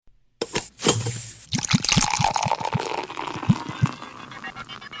To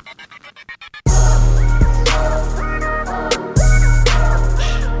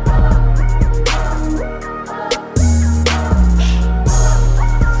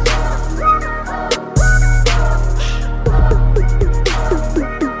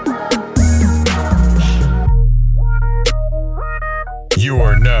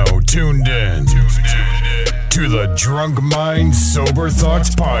the Drunk Mind Sober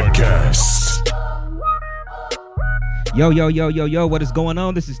Thoughts Podcast. Yo, what is going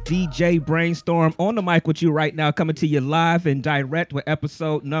on? This is DJ Brainstorm on the mic with you right now, coming to you live and direct with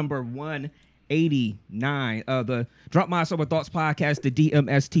episode number 189 of the Drunk Mind Sober Thoughts Podcast. The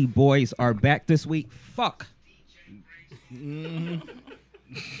DMST boys are back this week. Fuck. I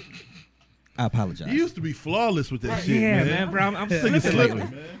apologize. You used to be flawless with that shit, man. Yeah, man, bro. I'm slipping lately.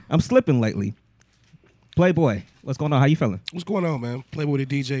 Man. I'm slipping lately. Playboy, what's going on? How you feeling? What's going on, man? Playboy the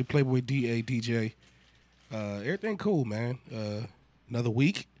DJ, Playboy DA DJ. Everything cool, man. Another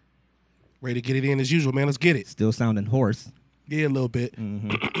week. Ready to get it in as usual, man. Let's get it. Still sounding hoarse. Yeah, a little bit.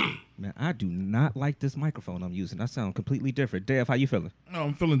 Mm-hmm. Man, I do not like this microphone I'm using. I sound completely different. Dev, how you feeling? No,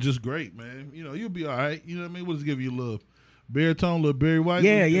 I'm feeling just great, man. You know, you'll be all right. You know what I mean? We'll just give you a little baritone, little Barry White.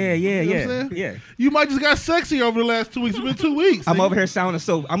 Yeah. Yeah. You might just got sexy over the last 2 weeks. It's been 2 weeks. I'm over here sounding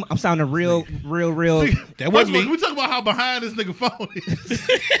so. I'm sounding real. That wasn't me. We talk about how behind this nigga phone is.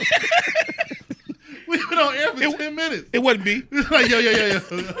 We've been on air for 10 minutes. It wasn't me. It's like,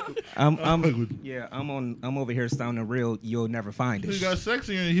 yeah. I'm over here sounding real. You'll never find it. You got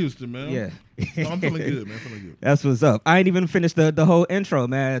sexy in Houston, man. Yeah. I'm feeling good, man. Feeling good. That's what's up. I ain't even finished the whole intro,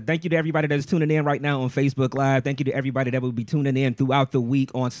 man. Thank you to everybody that's tuning in right now on Facebook Live. Thank you to everybody that will be tuning in throughout the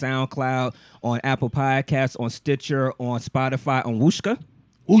week on SoundCloud, on Apple Podcasts, on Stitcher, on Spotify, on Wooshka.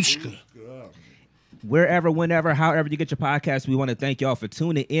 Wherever, whenever, however you get your podcast, we want to thank y'all for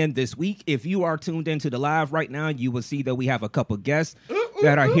tuning in this week. If you are tuned into the live right now, you will see that we have a couple guests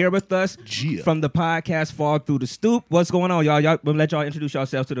that are here with us from the podcast Fall Through the Stoop. What's going on, y'all? We'll let y'all introduce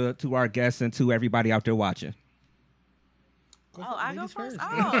yourselves to our guests and to everybody out there watching. I go first.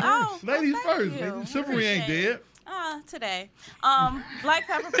 Ladies first. Chivalry ain't dead. Today. Black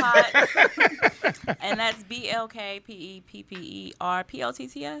Pepper Pot. And that's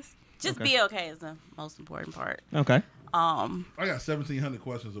BLKPEPPERPOTTS. Just okay. BLK is the most important part. Okay. I got 1,700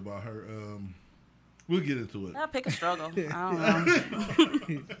 questions about her. We'll get into it. I'll pick a struggle. I don't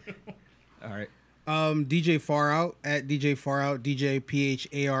know. All right. DJ Far Out at DJ Far Out, DJ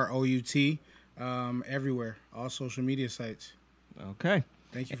PHAROUT, everywhere, all social media sites. Okay.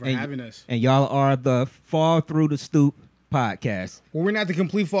 Thank you for having us. And y'all are the Fall Through the Stoop podcast. Well, we're not the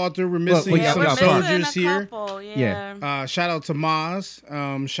complete fall through. We're missing some soldiers here. Yeah. Shout out to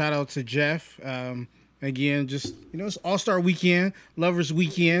Maz. Shout out to Jeff. Again, just it's All-Star Weekend, Lovers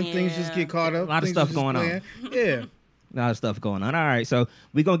Weekend. Yeah. Things just get caught up. A lot of stuff going on. Yeah. A lot of stuff going on. All right, so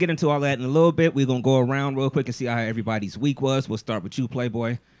we're gonna get into all that in a little bit. We're gonna go around real quick and see how everybody's week was. We'll start with you,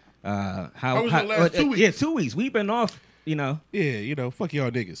 Playboy. How was the last 2 weeks? Yeah, 2 weeks. We've been off. Yeah, fuck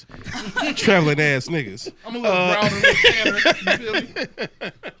y'all niggas. Traveling ass niggas. I'm a little brown and a little tanner. You feel me?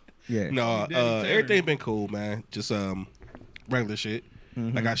 Yeah. No, everything been cool, man. Just regular shit.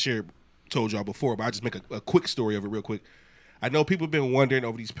 Mm-hmm. Like I told y'all before, but I just make a quick story of it real quick. I know people have been wondering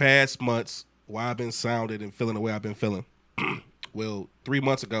over these past months why I've been sounded and feeling the way I've been feeling. Well, 3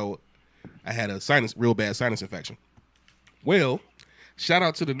 months ago, I had a real bad sinus infection. Well, shout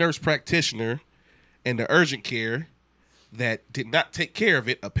out to the nurse practitioner and the urgent care that did not take care of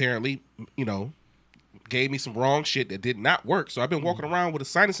it, apparently, gave me some wrong shit that did not work. So I've been walking around with a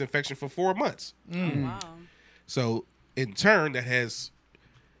sinus infection for 4 months. Mm. Wow. So in turn, that has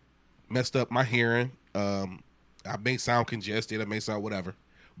messed up my hearing. I may sound congested. I may sound whatever.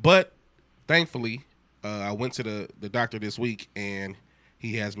 But thankfully, I went to the doctor this week, and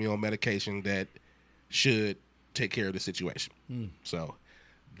he has me on medication that should take care of the situation. Mm. So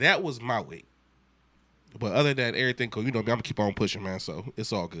that was my week. But other than that, everything cool. I'm gonna keep on pushing, man. So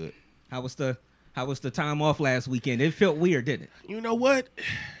it's all good. How was the time off last weekend? It felt weird, didn't it? You know what?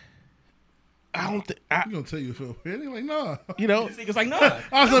 I don't think you gonna tell you it felt weird. Like, nah. It's like, nah.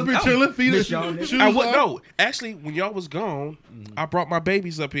 I was up here chilling, feeding shoes. No, actually, when y'all was gone, I brought my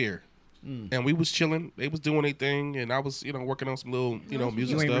babies up here, and we was chilling. They was doing their thing, and I was, working on some little, music stuff.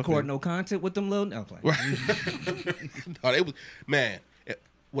 You ain't recording no content with them little. No, no, they was man.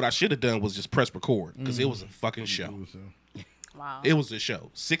 What I should have done was just press record because it was a fucking show. Wow. It was a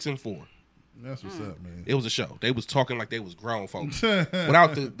show. 6 and 4. That's what's up, man. It was a show. They was talking like they was grown folks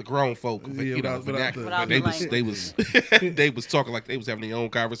without the grown folk. They was talking like they was having their own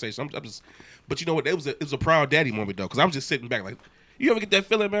conversation. But you know what? It was a proud daddy moment though, because I was just sitting back like, You ever get that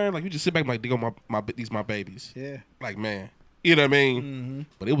feeling, man? Like you just sit back and like, they go these my babies. Yeah. Like, man. You know what I mean?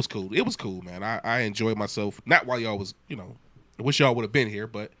 But it was cool. It was cool, man. I enjoyed myself. Not while y'all was, I wish y'all would have been here,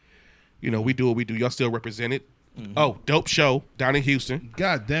 but we do what we do. Y'all still represented. Oh, dope show down in Houston.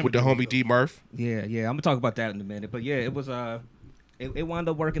 God damn it. With the homie D Murph. Yeah. I'm gonna talk about that in a minute. But yeah, it was it wound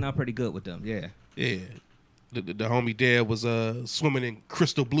up working out pretty good with them. Yeah. Yeah. The homie dad was swimming in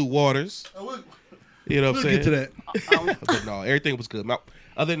crystal blue waters. You know what I'm saying? Get to that. But no, everything was good. Now,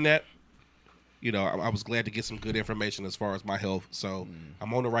 other than that, I was glad to get some good information as far as my health. So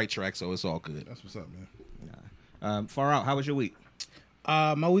I'm on the right track, so it's all good. That's what's up, man. Far out. How was your week?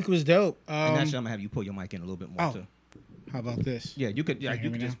 My week was dope. And actually, I'm gonna have you pull your mic in a little bit more too. How about this? Yeah, you could. Yeah, Can you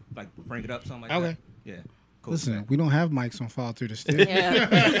you could hear just like bring it up, something like Okay. that. Yeah. Cool. Listen, we don't have mics on file through the studio. Yeah.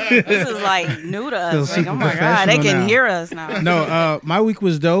 This is like new to us. Feels Like, oh super my God, they professional can now. hear us now. No, my week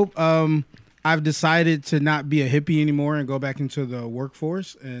was dope. I've decided to not be a hippie anymore and go back into the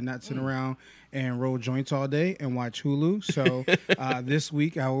workforce and not sit around and roll joints all day and watch Hulu. So this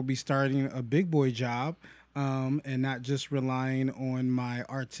week I will be starting a big boy job and not just relying on my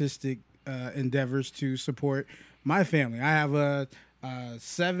artistic endeavors to support my family. I have a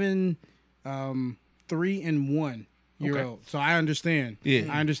 7, 3, and 1 year old. So I understand. Yeah.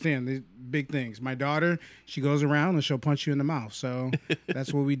 I understand the big things. My daughter, she goes around and she'll punch you in the mouth. So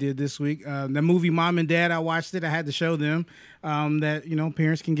that's what we did this week. The movie Mom and Dad, I watched it. I had to show them that,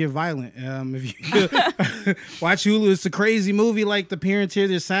 parents can get violent. If you watch Hulu, it's a crazy movie. Like the parents hear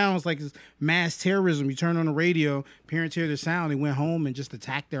their sounds, like it's mass terrorism. You turn on the radio, parents hear their sound. They went home and just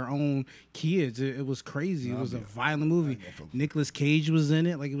attacked their own kids. It was crazy. It was a violent movie. Nicolas Cage was in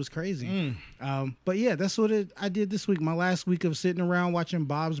it. Like it was crazy. But yeah, that's what I did this week. My last week of sitting around watching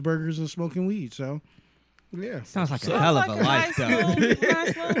Bob's Burgers and smoking weed. So yeah, Sounds like a hell of a life, though.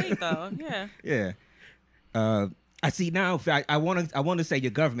 Nice little week, though. Yeah. Yeah. I see now. I want to say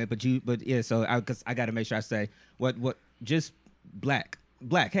your government, but yeah. So because I got to make sure I say what just black.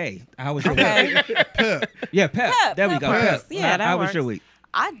 Hey, how was your week? Okay. Yeah, Pep. There we go. Pep. Yeah, that How was works. your week?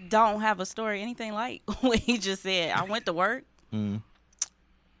 I don't have a story anything like what he just said. I went to work.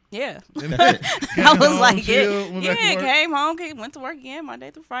 Yeah. I was like, came home, went to work again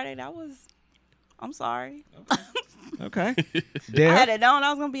Monday through Friday. I'm sorry. Okay. I had it known I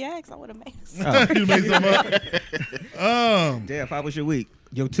was going to be asked. I would have made it. You made something up? Jeff, how was your week?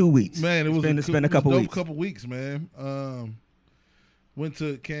 Your 2 weeks. Man, It's been a couple weeks. Couple weeks, man. Went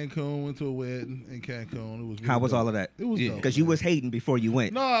to Cancun, went to a wedding in Cancun. It was really How was dope. all of that? It was dope. Because you was hating before you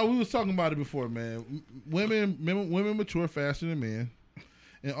went. No, we was talking about it before, man. Women mature faster than men.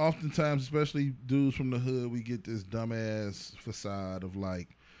 And oftentimes, especially dudes from the hood, we get this dumbass facade of like,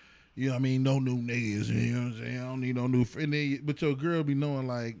 you know what I mean, no new niggas, you know what I'm saying? I don't need no new friend. But your girl be knowing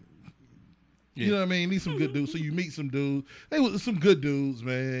like, you know what I mean, need some good dudes. So you meet some dudes. They was some good dudes,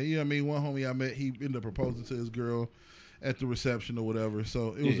 man. You know what I mean? One homie I met, he ended up proposing to his girl at the reception or whatever.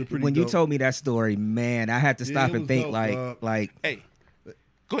 So it was a pretty When dope. you told me that story, man, I had to stop it and was think dope, like Hey,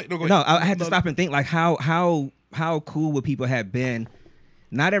 go ahead. No, go ahead. no, I had to stop and think like how cool would people have been.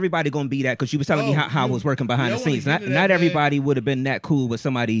 Not everybody gonna be that because you was telling me how it was working behind the I wanna scenes. get Not into that, everybody would have been that cool with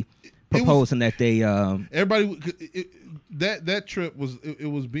somebody proposing that they. Everybody that trip was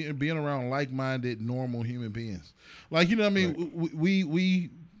it was being around like-minded normal human beings. Like, you know what I mean? Right. We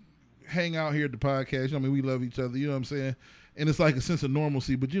hang out here at the podcast. You know what I mean? We love each other. You know what I'm saying? And it's like a sense of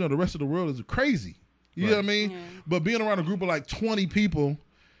normalcy. But the rest of the world is crazy. You know what I mean? Yeah. But being around a group of like 20 people,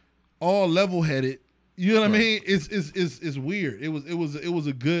 all level-headed. You know what I mean? It's weird. It was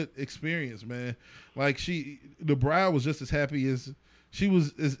a good experience, man. Like the bride was just as happy as she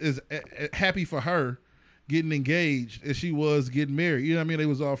was as happy for her getting engaged as she was getting married. You know what I mean? They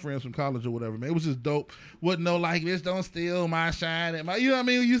was all friends from college or whatever, man. It was just dope. Wasn't no like, this don't steal my shine. You know what I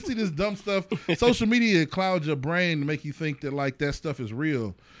mean? You see this dumb stuff. Social media clouds your brain to make you think that like that stuff is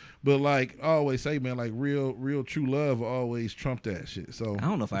real. But like I always say, man, like real true love will always trump that shit. So I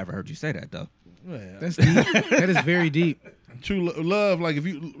don't know if I ever heard you say that though. Man, That's deep. That is very deep. True love, like if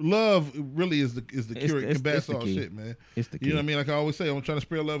you love, really is the cure. It combats all shit, man. It's the key. You know what I mean? Like I always say, I'm trying to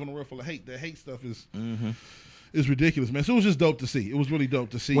spread love in a world full of hate. That hate stuff is ridiculous, man. So it was just dope to see. It was really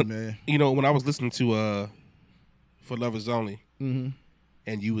dope to see, man. You know, when I was listening to For Lovers Only, and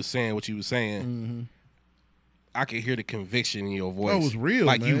you was saying what you was saying, I could hear the conviction in your voice. Oh, it was real,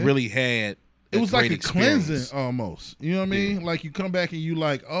 like man. You really had. It was like a experience. cleansing almost. You know what I mean? Yeah. Like you come back and you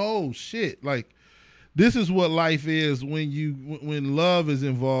like, oh shit, like this is what life is when love is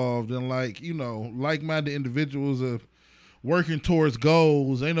involved and like, like-minded individuals are working towards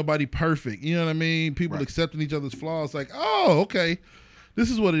goals. Ain't nobody perfect. You know what I mean? People accepting each other's flaws. Like, oh, okay. This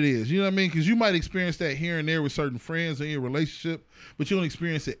is what it is. You know what I mean? Because you might experience that here and there with certain friends in your relationship, but you don't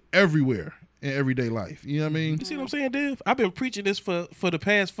experience it everywhere in everyday life. You know what I mean? You see what I'm saying, Dev? I've been preaching this for the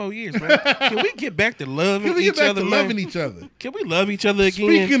past 4 years, man. Can we get back to loving each other? Loving each other. Can we love each other again?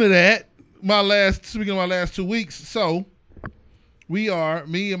 Speaking of that, my last 2 weeks, so me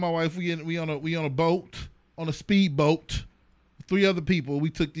and my wife, we on a boat, on a speedboat. 3 other people. We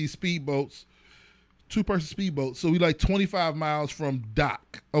took these speedboats, 2-person speedboats. So we like 25 miles from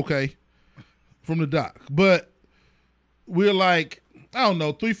dock, okay? From the dock. But we're like, I don't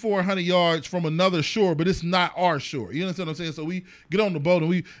know, 300-400 yards from another shore, but it's not our shore. You understand what I'm saying? So we get on the boat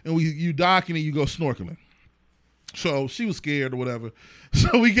and you dock and then you go snorkeling. So she was scared or whatever.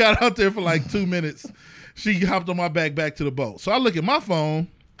 So we got out there for like 2 minutes. She hopped on my back to the boat. So I look at my phone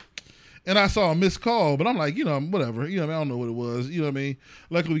and I saw a missed call, but I'm like, whatever. I don't know what it was. You know what I mean?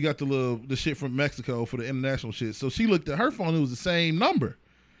 Luckily, we got the shit from Mexico for the international shit. So she looked at her phone. It was the same number.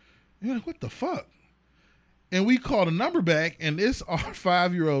 And you're like, what the fuck? And we called a number back, and it's our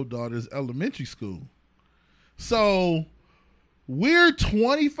 5-year-old daughter's elementary school. So we're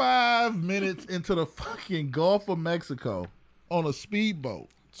 25 minutes into the fucking Gulf of Mexico on a speedboat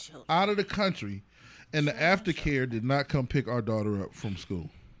out of the country, and the aftercare did not come pick our daughter up from school.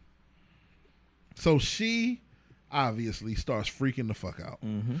 So she obviously starts freaking the fuck out.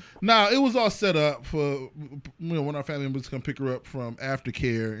 Mm-hmm. Now, it was all set up for when our family members come pick her up from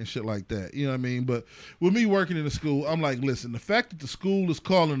aftercare and shit like that. You know what I mean? But with me working in the school, I'm like, listen, the fact that the school is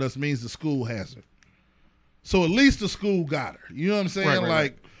calling us means the school has her. So at least the school got her. You know what I'm saying?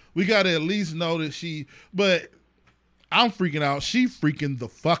 Right. We got to at least know that but I'm freaking out. She freaking the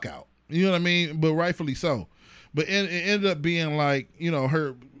fuck out. You know what I mean? But rightfully so. But it ended up being like,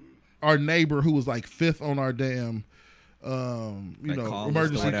 our neighbor who was like 5th on our damn,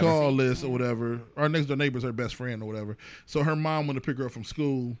 emergency call list or whatever. Our next door neighbor's her best friend or whatever. So her mom went to pick her up from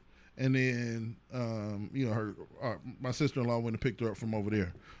school, and then, my sister-in-law went and picked her up from over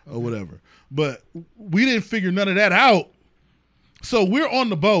there or whatever. But we didn't figure none of that out. So we're on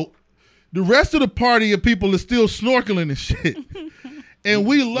the boat. The rest of the party of people is still snorkeling and shit. And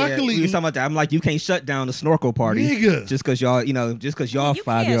we luckily, we were talking about that. I'm like, you can't shut down the snorkel party, nigga. just because y'all 5-year-old.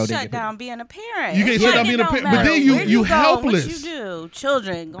 You can't shut down being a parent. You can't shut down being a parent, but then you helpless. What you do,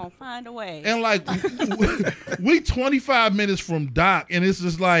 children gonna find a way. And like, we 25 minutes from dock, and it's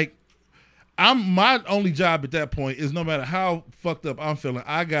just like, my only job at that point is no matter how fucked up I'm feeling,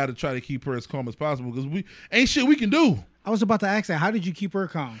 I got to try to keep her as calm as possible because we ain't shit we can do. I was about to ask that. How did you keep her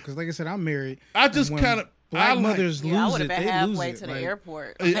calm? Because like I said, I'm married. I just kind of. Black mothers lose it. I would have been halfway to the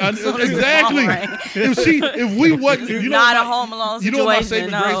airport. Exactly. If we wasn't, not a Home Alone situation. You know what my saving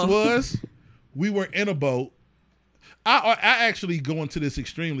grace was? We were in a boat. I actually go into this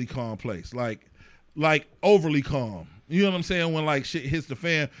extremely calm place, like overly calm. You know what I'm saying? When like shit hits the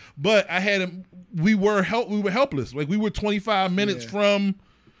fan. But we were helpless. Like we were 25 minutes from.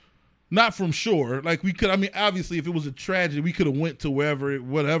 Not from shore. Like we could, obviously if it was a tragedy, we could have went to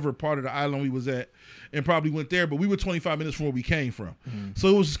whatever part of the island we was at and probably went there, but we were 25 minutes from where we came from. Mm-hmm. So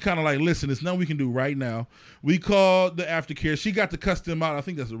it was just kind of like, listen, there's nothing we can do right now. We called the aftercare. She got to cuss them out. I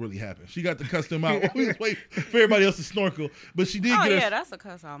think that's what really happened. She got to cuss them out. We was waiting for everybody else to snorkel, but she did get her. That's a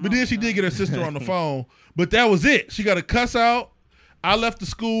cuss out. But then she did get her sister on the phone, but that was it. She got to cuss out. I left the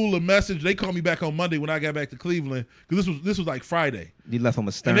school a message. They called me back on Monday when I got back to Cleveland because this was like Friday. You left them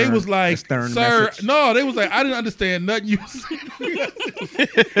a stern. And they was like, sir, message. No, they was like, I didn't understand nothing you said.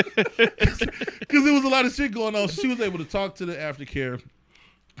 Because there was a lot of shit going on. So she was able to talk to the aftercare,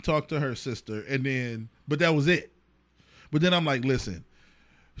 talk to her sister, but that was it. But then I'm like, listen,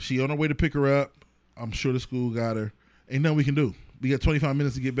 she on her way to pick her up. I'm sure the school got her. Ain't nothing we can do. We got 25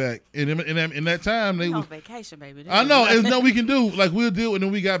 minutes to get back. And in that time, they was vacation, baby. I know. There's nothing we can do. Like, we'll deal. And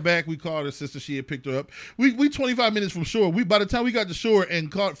then we got back. We called her sister. She had picked her up. We 25 minutes from shore. By the time we got to shore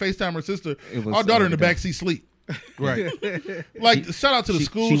and called FaceTime her sister, our daughter in the backseat sleep. Right. Like, shout out to the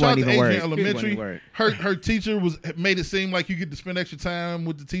school. Shout out to Adrian Elementary. Her teacher made it seem like you get to spend extra time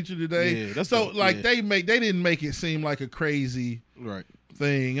with the teacher today. Yeah, they didn't make it seem like a crazy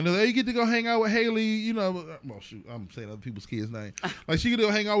thing. And you get to go hang out with Haley, well, shoot, I'm saying other people's kids' name. Like, she could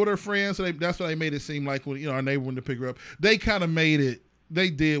go hang out with her friends, so that's why they made it seem like when our neighbor went to pick her up. They kind of made it, they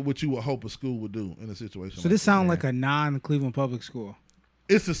did what you would hope a school would do in a situation. So this sounds like a non-Cleveland public school.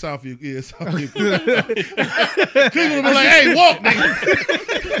 It's the Southview. Yeah, it's Southview. Cleveland be like, hey, walk, nigga.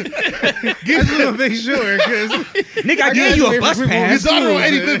 Get to make sure, because nigga, I gave you a bus pass. Your daughter on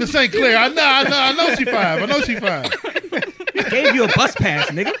 85th in St. Clair. I know she fine. I know she fine. I gave you a bus pass,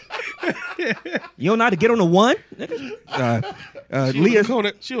 nigga. You don't know how to get on the one, nigga. Leah,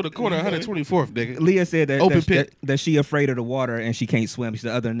 she on the corner 124th, nigga. Leah said Open pit. that she afraid of the water and she can't swim. She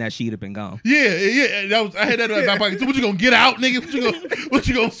said other than that, she'd have been gone. Yeah. I had that in my pocket. So what you gonna get out, nigga? What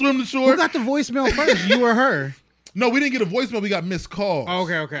you gonna swim the shore? Who got the voicemail first? You or her? No, we didn't get a voicemail. We got missed calls. Oh,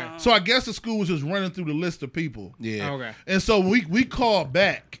 okay. So I guess the school was just running through the list of people. Yeah. Okay. And so we called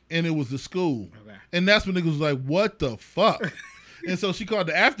back, and it was the school. Okay. And that's when niggas was like, what the fuck? And so she called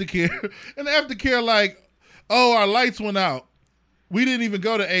the aftercare, and the aftercare like, oh, our lights went out. We didn't even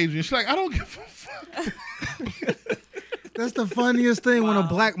go to Adrian. She's like, I don't give a fuck. That's the funniest thing when a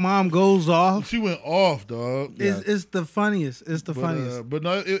black mom goes off. She went off, dog. It's the funniest. It's the funniest. But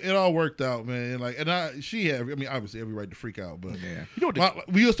no, it all worked out, man. She had, obviously every right to freak out, but You know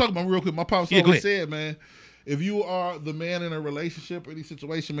we was talking about real quick. My pops go always ahead. said, man, if you are the man in a relationship or any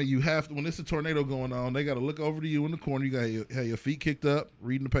situation, man, you have to, when there's a tornado going on, they got to look over to you in the corner. You got to have your feet kicked up,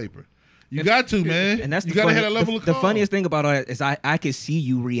 reading the paper. You got to, man. And that's you got to have that level of the calm. funniest thing about it is I could see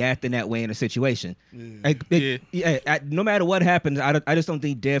you reacting that way in a situation. No matter what happens, I just don't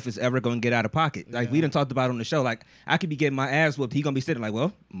think Def is ever going to get out of pocket. Like we done talked about on the show. Like I could be getting my ass whooped. He going to be sitting like,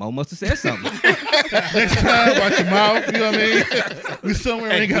 well, Mo must have said something. Next time, watch your mouth. You know what I mean? We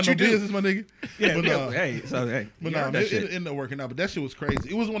somewhere ain't got no business, my nigga. Yeah, But, but no, it ended up working out. But that shit was crazy.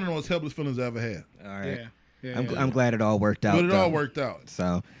 It was one of the most helpless feelings I ever had. All right. Yeah. I'm glad it all worked out. But it all worked out.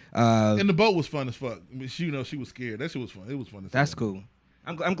 So, and the boat was fun as fuck. She was scared. That shit was fun. It was fun as that's fuck. cool.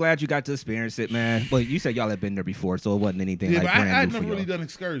 I'm glad you got to experience it, man. But you said y'all had been there before, so it wasn't anything like but brand I had new never for really y'all. done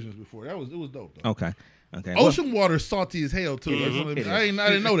excursions before. It was dope though. Okay. Ocean water is salty as hell too. I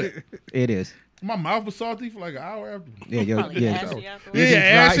didn't know that. It is. My mouth was salty for like an hour after. Yeah, Probably ashy afterwards. Yeah,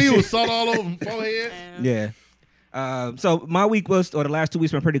 ashy. Right. It was salt all over my forehead. Yeah. So my week the last 2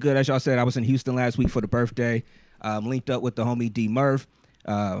 weeks been pretty good. As y'all said, I was in Houston last week for the birthday. Linked up with the homie D Murph.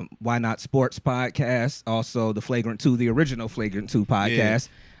 Why Not Sports podcast. Also the Flagrant 2, the original Flagrant 2 podcast.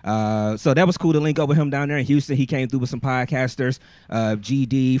 So that was cool to link up with him down there in Houston. He came through with some podcasters.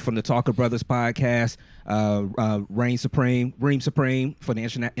 GD from the Talker Brothers podcast. Reign Supreme for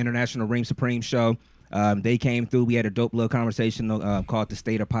the International Reign Supreme show. They came through. We had a dope little conversation called The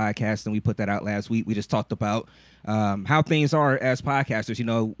State of Podcast, and we put that out last week. We just talked about how things are as podcasters. You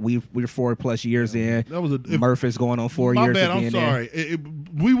know, we're 4+ years in. Murph is going on 4 years. My bad. I'm sorry.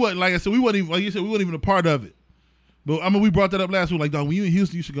 We wasn't, like I said, we wasn't even, like you said, we wasn't even a part of it. But I mean, we brought that up last week. Like, dog, when you in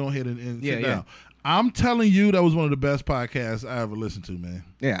Houston, you should go ahead and sit down. I'm telling you, that was one of the best podcasts I ever listened to, man.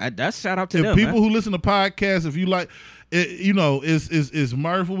 Yeah, that's shout out to them. People who listen to podcasts, if you like, is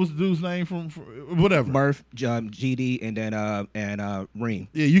Murph? What was the dude's name from whatever? Murph, GD, and then Reem.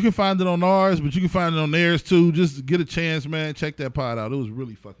 Yeah, you can find it on ours, but you can find it on theirs too. Just get a chance, man. Check that pod out. It was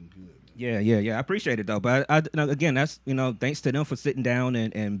really fucking good. Yeah. I appreciate it though. But again, that's thanks to them for sitting down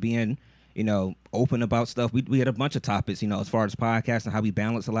and being open about stuff. We had a bunch of topics, as far as podcasts and how we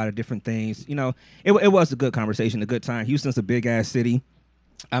balance a lot of different things. It was a good conversation, a good time. Houston's a big ass city.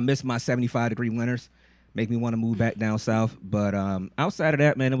 I miss my 75-degree winters. Make me want to move back down south. But outside of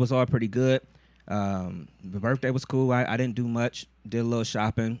that, man, it was all pretty good. The birthday was cool. I didn't do much. Did a little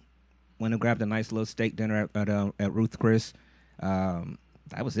shopping. Went and grabbed a nice little steak dinner at Ruth Chris.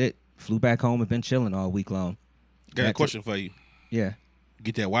 That was it. Flew back home and been chilling all week long. Got a question for you. Yeah.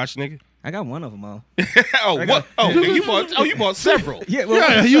 Get that watch, nigga? I got one of them all. What? You bought several.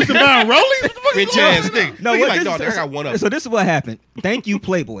 Yeah, you used to buy Rollies? What the fuck Bitch ass nigga. No, I got one of them. So this is what happened. Thank you,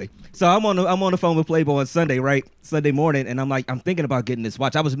 Playboy. So I'm on the phone with Playboy on Sunday morning, and I'm thinking about getting this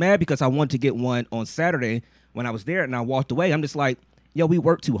watch. I was mad because I wanted to get one on Saturday when I was there, and I walked away. I'm just like, yo, we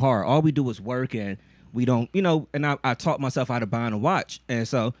work too hard. All we do is work, and we don't, and I taught myself out of buying a watch. And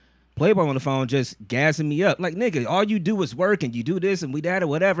so Playboy on the phone just gassing me up. Like, nigga, all you do is work, and you do this, and we that, or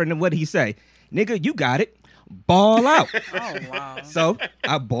whatever. And then what did he say? Nigga, you got it. Ball out. Oh, wow. So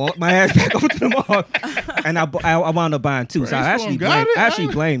I balled my ass back over to the mall, and I wound up buying two. So I actually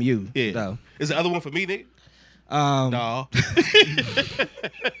blame you. Yeah. Though. Is the other one for me, nigga? No.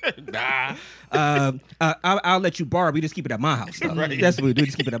 Nah. I'll let you borrow. We just keep it at my house. Though. Right. That's what we do.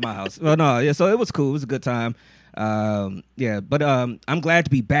 Just keep it at my house. Well, no, yeah. So it was cool. It was a good time. But I'm glad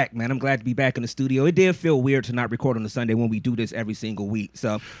to be back, man. I'm glad to be back in the studio. It did feel weird to not record on a Sunday when we do this every single week.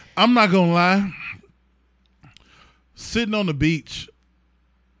 So I'm not gonna lie. Sitting on the beach,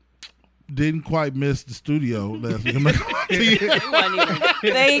 didn't quite miss the studio last week. I'm not gonna lie to you. You wasn't even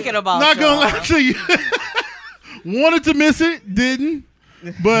thinking about Not gonna y'all. lie to you. Wanted to miss it, didn't.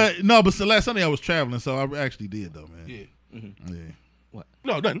 But so last Sunday I was traveling, so I actually did though, man. Yeah. Yeah.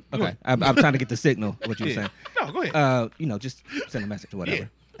 No, nothing. okay, I'm trying to get the signal. What you were saying? No, go ahead. Just send a message or whatever.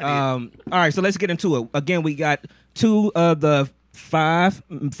 Yeah, all right, so let's get into it. Again, we got two of the five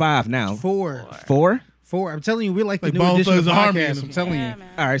now. Four. 4. I'm telling you, we're like the Like new Bone edition of Thugs and Harmony. podcast. I'm telling Yeah, you. man.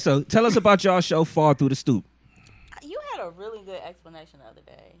 All right, so tell us about y'all show Fall Through the Stoop. You had a really good explanation the other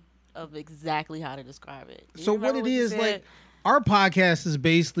day of exactly how to describe it. Do you So what remember it you is, said? like, our podcast is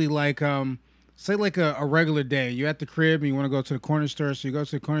basically like, say like a regular day. You're at the crib and you want to go to the corner store. So you go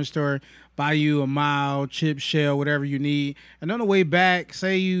to the corner store, buy you a mild, chip, shell, whatever you need. And on the way back,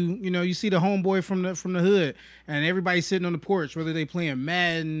 say you see the homeboy from the hood and everybody's sitting on the porch, whether they playing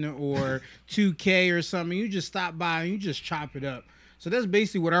Madden or 2K or something. You just stop by and you just chop it up. So that's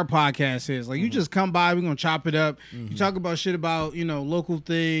basically what our podcast is. Like, you just come by, we're going to chop it up. You talk about shit about, local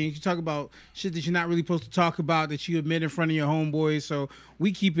things. You talk about shit that you're not really supposed to talk about that you admit in front of your homeboys. So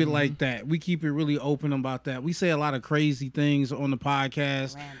we keep it like that. We keep it really open about that. We say a lot of crazy things on the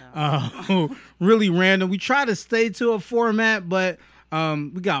podcast. Really random. We try to stay to a format, but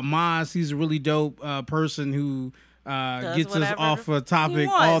we got Maz. He's a really dope person who gets us off a topic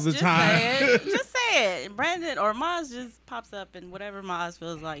all the time. Just say it. Brandon or Maz just pops up and whatever Maz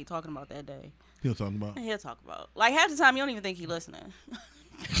feels like talking about that day. He'll talk about. Like, half the time you don't even think he's listening.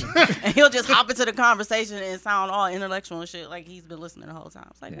 And he'll just hop into the conversation and sound all intellectual and shit like he's been listening the whole time.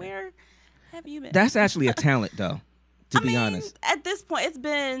 It's like, where have you been? That's actually a talent, though, to be honest. At this point, it's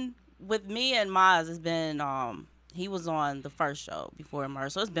been, with me and Maz, it's been, he was on the first show before it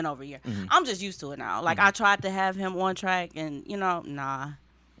merged, so it's been over a year. I'm just used to it now. Like, I tried to have him on track and, nah.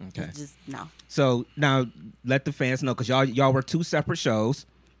 Okay. Just, no. So now let the fans know, because y'all were 2 separate shows,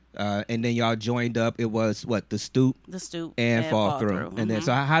 and then y'all joined up. It was what, the Stoop and Fall Through. And then,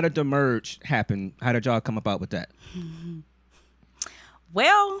 so how did the merge happen? How did y'all come about with that?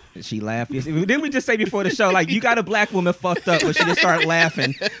 Well, she laughed. Didn't we just say before the show, like, you got a black woman fucked up, but she just started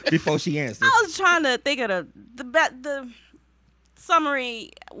laughing before she answered? I was trying to think of the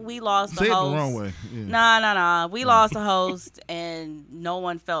summary. We lost the host. Say it the wrong way. Yeah. Nah. We lost the host, and no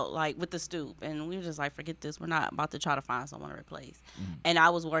one felt like, with the Stoop, and we were just like, forget this. We're not about to try to find someone to replace. And I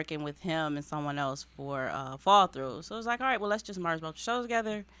was working with him and someone else for Fall Through, so it was like, all right, well, let's just merge both shows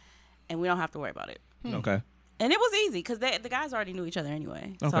together, and we don't have to worry about it. Okay. And it was easy because the guys already knew each other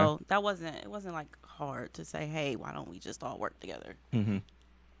anyway, Okay. so it wasn't like hard to say, hey, why don't we just all work together?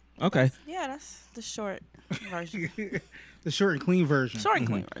 Okay. Yeah, that's the short version. The short and clean version. Short and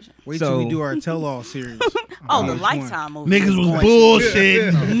clean version. Wait till we do our tell-all series. The Lifetime movie. Niggas was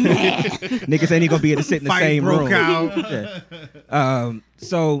bullshit. Niggas ain't gonna be able to sit in the Fight same broke room. out. Yeah.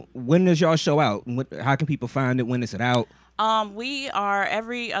 So when does y'all show out? How can people find it? When is it out? We are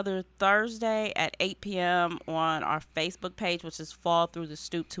every other Thursday at 8 p.m. on our Facebook page, which is Fall Through the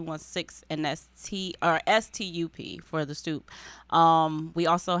Stoop 216, and that's STUP for the Stoop. We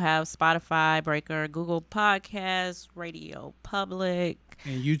also have Spotify, Breaker, Google Podcasts, Radio Public,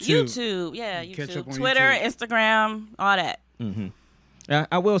 and YouTube. YouTube, Twitter, Instagram, all that.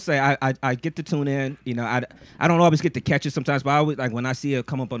 I will say I get to tune in. I don't always get to catch it sometimes, but I always, like, when I see it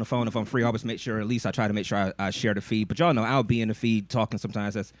come up on the phone, if I'm free, I always make sure, at least I try to make sure I share the feed. But y'all know I'll be in the feed talking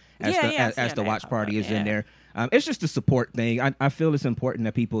sometimes as the watch party is in there. It's just a support thing. I feel it's important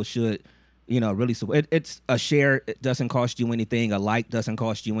that people should, really support. It's a share. It doesn't cost you anything. A like doesn't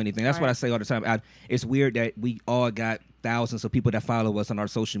cost you anything. That's what I say all the time. It's weird that we all got thousands of people that follow us on our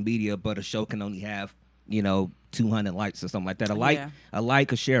social media, but a show can only have 200 likes or something like that. A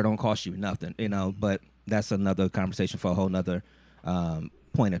like, a share don't cost you nothing, but that's another conversation for a whole nother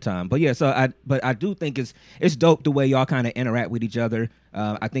point of time. But yeah, but I do think it's dope the way y'all kind of interact with each other.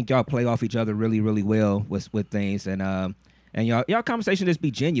 I think y'all play off each other really, really well with things, and y'all conversation just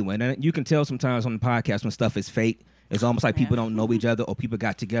be genuine. And you can tell sometimes on the podcast when stuff is fake. It's almost like people don't know each other, or people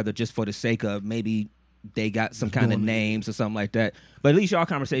got together just for the sake of maybe they got some kind of names or something like that. But at least y'all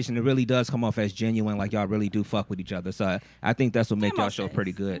conversation, it really does come off as genuine, like y'all really do fuck with each other. So I think that's what make y'all show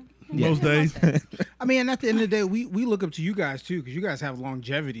pretty good. Most days. I mean, and at the end of the day, we look up to you guys too, because you guys have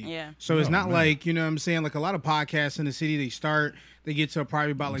longevity. Yeah. So it's not like, what I'm saying, like a lot of podcasts in the city, they get to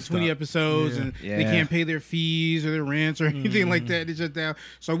probably about like 20 episodes and they can't pay their fees or their rents or anything like that. They just down.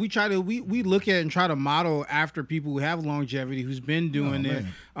 So we look at and try to model after people who have longevity, who's been doing it,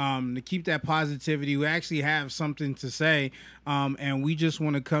 to keep that positivity, who actually have something to say. And we just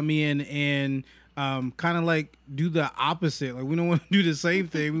want to come in and kind of like do the opposite. Like, we don't want to do the same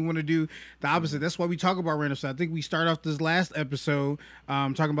thing. We want to do the opposite. That's why we talk about random stuff. I think we start off this last episode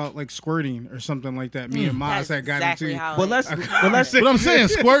talking about like squirting or something like that. Me and Maz had got exactly into. Well, let's. But I'm saying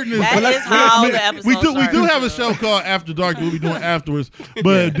squirting is. That is how the episode we do started. have a show called After Dark that we'll be doing afterwards.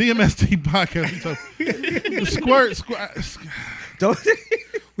 But DMST podcast, so squirt. Don't.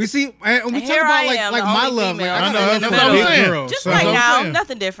 We see, and we And talk here I about am, like the my only love. Like, female. I I know, got that's love what for I'm big saying. girls. Just So- right what I'm now, saying.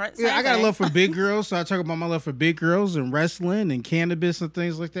 nothing different. Yeah, Same I got a thing. love for big girls, so I talk about my love for big girls and wrestling and cannabis and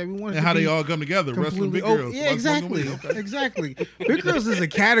things like that. We want it And to how be they all come together, wrestling big girls. Yeah, while exactly, smoking weed. Okay. exactly. Big girls is a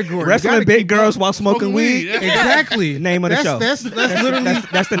category. You Wrestling gotta big keep girls up. while smoking weed. That's Exactly. Name of the that's, show. That's literally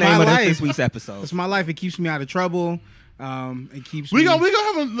That's the my name of life. this week's episode. It's my life. It keeps me out of trouble. It keeps We me. gonna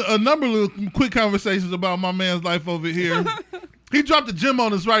have a number of little quick conversations about my man's life over here. He dropped the gym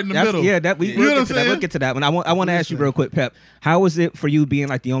on us right in the middle. Yeah, that You know we'll what get I'm to that. saying? We'll get to that. But I want to ask you real quick, Pep. How was it for you being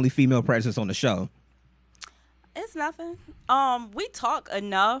like the only female presence on the show? It's nothing. We talk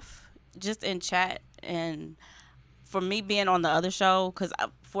enough just in chat, and for me being on the other show, because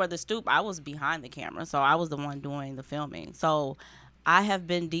for the Stoop, I was behind the camera, so I was the one doing the filming. So I have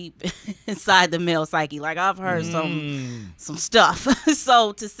been deep inside the male psyche. Like I've heard some stuff.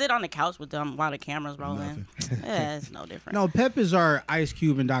 So to sit on the couch with them while the camera's rolling, yeah, it's no different. No, Pep is our Ice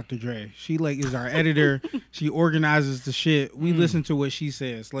Cube and Dr. Dre. She like is our editor. She organizes the shit. We listen to what she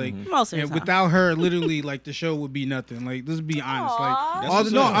says. Like Most of the and time. without her, literally, like the show would be nothing. Like let's be honest. Aw. Like all the,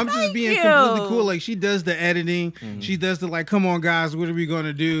 no, I'm just Thank being you. completely cool. Like she does the editing. She does the like, come on guys, what are we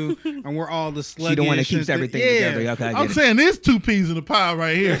gonna do? And we're all the sluggish. She the one that keeps and everything yeah. together. Okay, I I'm get it. saying there's 2 peas in the pie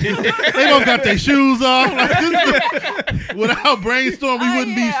right here. They both got their shoes off. Like, without brainstorm, we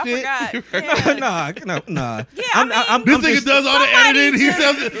wouldn't be shit. Nah. Yeah, I'm This I'm nigga just- does all the somebody editing. He just-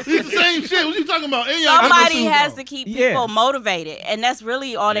 tells he's the same shit. What you talking about? And y'all got their Somebody shoes has off. to keep Yeah. people motivated, and that's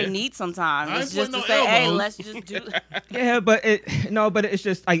really all they need sometimes. I It's ain't just to putting say, no "Hey, elbows." let's just do." Yeah, but it's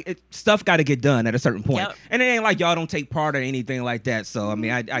just like stuff got to get done at a certain point, Yep. and it ain't like y'all don't take part or anything like that. So I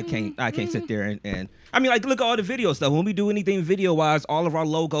mean, I can't sit there and I mean, like look at all the video stuff. When we do anything video wise, all of our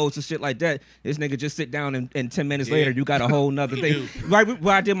logos and shit like that, this nigga just sit down and 10 minutes later, you got a whole nother thing. Right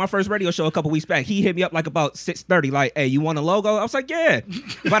when I did my first radio show a couple weeks back, he hit me up like about 6:30, like, "Hey, you want a logo?" I was like, "Yeah."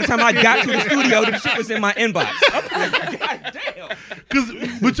 By the time I got to the studio, the shit was in my inbox. God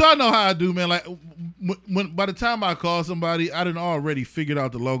damn. But y'all know how I do, man. Like when by the time I call somebody, I done already figured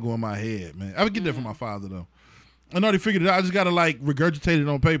out the logo in my head, man. I would get that from my father though. I already figured it out. I just gotta like regurgitate it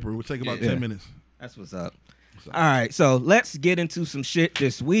on paper. It would take about 10 minutes. That's what's up. All right, so let's get into some shit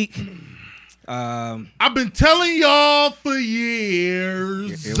this week. I've been telling y'all for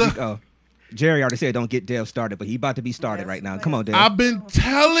years. Here we go. Jerry already said don't get Dev started, but he about to be started right now. Come on, Dev. I've been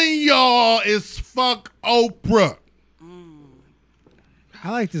telling y'all it's fuck Oprah. I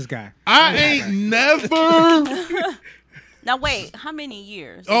like this guy. I ain't never. Now wait, how many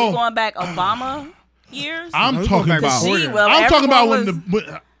years? Oh. We going back Obama years? I'm Let's talking go back about. to She, order. well, I'm talking about everyone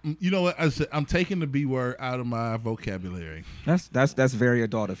when you know what I said. I'm taking the B word out of my vocabulary, That's very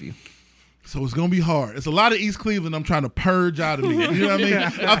adult of you. so it's gonna be hard. It's a lot of East Cleveland. I'm trying to purge out of me. You know what I mean?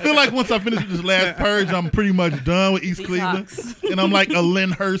 I feel like once I finish with this last purge, I'm pretty much done with East Cleveland, and I'm like a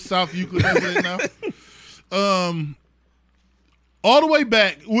Lyndhurst, South Euclid resident now. All the way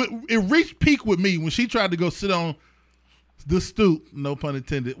back, it reached peak with me when she tried to go sit on the stoop, no pun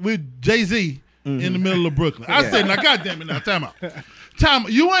intended, with Jay-Z in the middle of Brooklyn. I said, now, goddamn it, now, time out.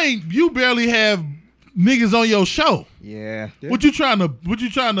 You barely have niggas on your show. Yeah. What you trying to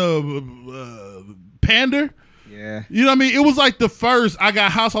pander? Yeah. You know what I mean? It was like the first I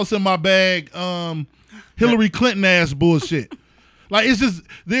got house in my bag, Hillary Clinton ass bullshit. Like it's just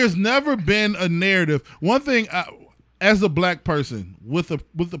there's never been a narrative. One thing as a black person with the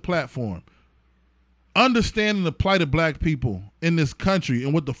platform, understanding the plight of black people in this country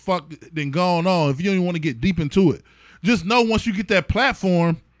and what the fuck been going on, if you don't even want to get deep into it, just know once you get that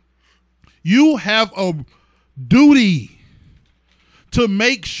platform, you have a duty to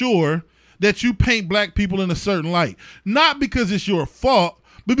make sure that you paint black people in a certain light. Not because it's your fault,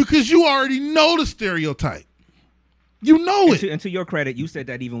 but because you already know the stereotype. You know it. And to your credit, you said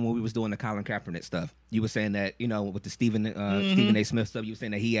that even when we was doing the Colin Kaepernick stuff, you were saying that, you know, with the Stephen A. Smith stuff, you were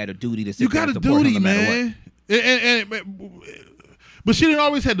saying that he had a duty to sit You there got and a support duty, him no matter man. But she didn't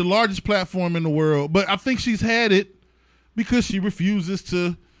always have the largest platform in the world. But I think she's had it because she refuses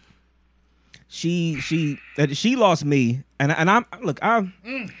to. She lost me, and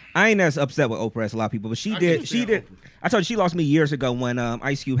I ain't as upset with Oprah as a lot of people, but she did. I told you she lost me years ago when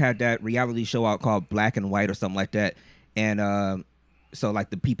Ice Cube had that reality show out called Black and White or something like that, and so like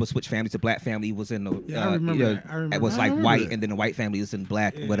the people switched families. The black family was in the I remember that. I remember it was that. like I remember white, that. and then the white family was in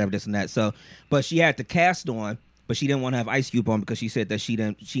black, whatever this and that. So, but she had the cast on, but she didn't want to have Ice Cube on because she said that she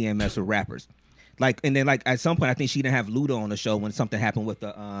didn't mess with rappers. Like, and then like at some point I think she didn't have Luda on the show when something happened with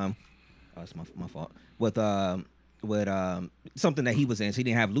the oh, it's my fault. With something that he was in. She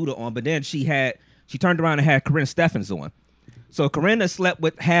didn't have Luda on, but then she turned around and had Corinne Steffens on. So Corinne slept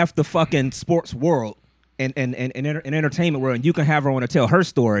with half the fucking sports world in entertainment world, and you can have her on to tell her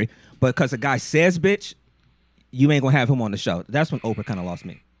story, but because a guy says bitch, you ain't gonna have him on the show. That's when Oprah kind of lost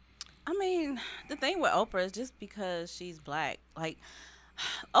me. I mean, the thing with Oprah is just because she's black. Like,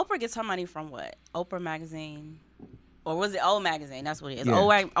 Oprah gets her money from what? Oprah Magazine, or was it Old Magazine? That's what it is.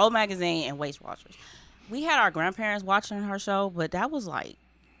 Yeah. Old Magazine and Weight Watchers. We had our grandparents watching her show, but that was like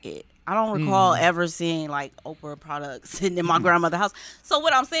it. I don't recall ever seeing like Oprah products sitting in my grandmother's house. So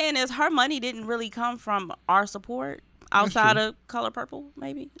what I'm saying is her money didn't really come from our support outside of Color Purple,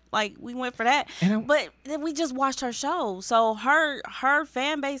 maybe. Like we went for that. But then we just watched her show. So her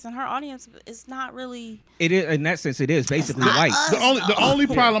fan base and her audience is not really. It is, in that sense, it is basically white. The only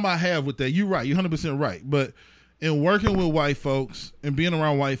problem I have with that, you're right, you're 100% right. But in working with white folks and being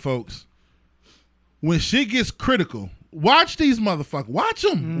around white folks, when shit gets critical, watch these motherfuckers. Watch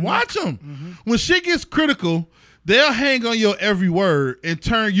them. Mm-hmm. Watch them. Mm-hmm. When shit gets critical, they'll hang on your every word and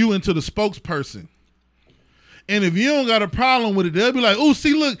turn you into the spokesperson. And if you don't got a problem with it, they'll be like, oh,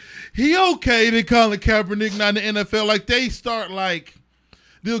 see, look, he okay. They Colin Kaepernick not in the NFL. Like, they start, like,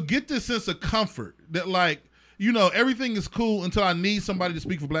 they'll get this sense of comfort that, like, you know, everything is cool until I need somebody to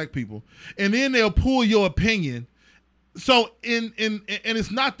speak for black people. And then they'll pull your opinion. So, and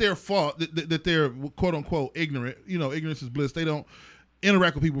it's not their fault that they're, quote unquote, ignorant. You know, ignorance is bliss. They don't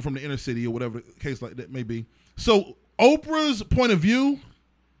interact with people from the inner city or whatever the case like that may be. So, Oprah's point of view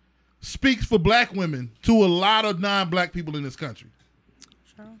speaks for black women to a lot of non-black people in this country.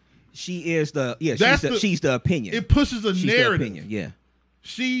 She is she's the opinion. It pushes a narrative. The opinion, yeah.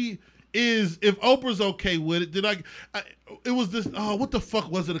 She is, if Oprah's okay with it, it was this, what the fuck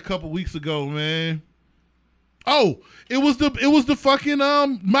was it a couple weeks ago, man? Oh, it was the fucking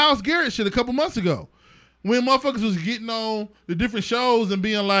Myles Garrett shit a couple months ago. When motherfuckers was getting on the different shows and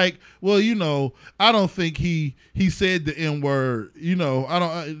being like, well, you know, I don't think he said the N-word. You know,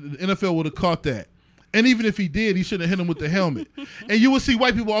 the NFL would have caught that. And even if he did, he shouldn't have hit him with the helmet. And you would see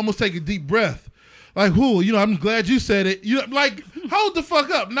white people almost take a deep breath. Like, who? You know, I'm glad you said it. You know, like, hold the fuck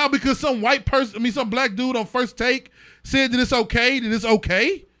up. Now because some black dude on First Take said that it's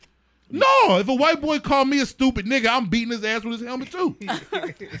okay. No, if a white boy called me a stupid nigga, I'm beating his ass with his helmet too.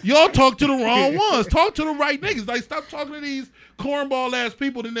 Y'all talk to the wrong ones. Talk to the right niggas. Like, stop talking to these cornball ass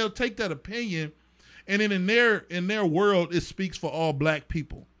people. Then they'll take that opinion, and then in their world, it speaks for all black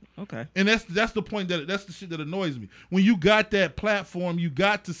people. Okay. And that's the point that's the shit that annoys me. When you got that platform, you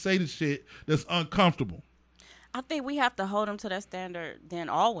got to say the shit that's uncomfortable. I think we have to hold them to that standard then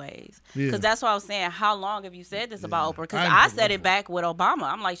always. Because that's what I was saying. How long have you said this about Oprah? Because I said it back with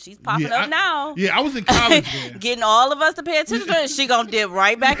Obama. I'm like, she's popping up now. Yeah, I was in college then. Getting all of us to pay attention to her. She going to dip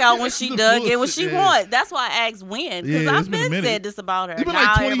right back out when she done get what she wants. That's why I asked when. Because I've been said this about her. It's been now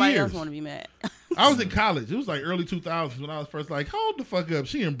like 20 everybody years. else want to be mad. I was in college. It was like early 2000s when I was first like, hold the fuck up.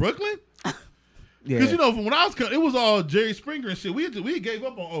 She in Brooklyn? Because, you know, when I was coming, it was all Jerry Springer and shit. We gave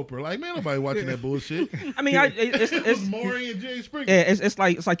up on Oprah. Like, man, nobody watching that bullshit. I mean, it's Maury and Jerry Springer. Yeah, it's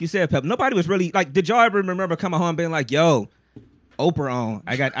like you said, Pep. Nobody was really, like, did y'all ever remember coming home being like, yo, Oprah on.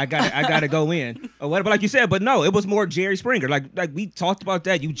 I got to go in. Or whatever, like you said. But no, it was more Jerry Springer. Like we talked about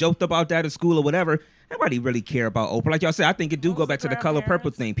that. You joked about that at school or whatever. Nobody really care about Oprah. Like y'all said, I think it do go back to the Color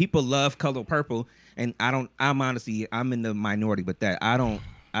Purple thing. People love Color Purple. And I'm honestly, I'm in the minority with that. I don't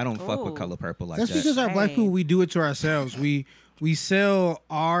fuck with Color Purple like that. That's because our black people, we do it to ourselves. We sell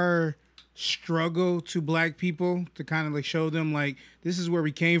our struggle to black people to kind of like show them like, this is where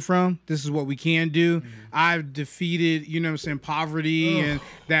we came from. This is what we can do. Mm-hmm. I've defeated, you know what I'm saying, poverty and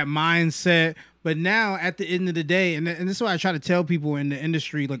that mindset. But now at the end of the day, and this is what I try to tell people in the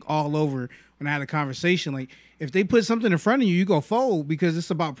industry, like all over when I had a conversation, like if they put something in front of you, you go fold because it's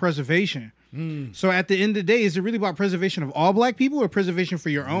about preservation. So at the end of the day, is it really about preservation of all black people or preservation for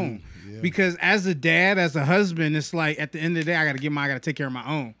your own? Yeah. Because as a dad, as a husband, it's like at the end of the day, I got to take care of my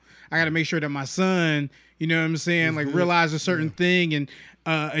own. I got to make sure that my son, you know what I'm saying, like realize a certain thing and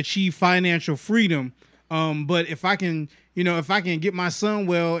achieve financial freedom. But if I can get my son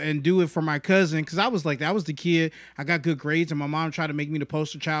well and do it for my cousin, because I was like that. I was the kid. I got good grades, and my mom tried to make me the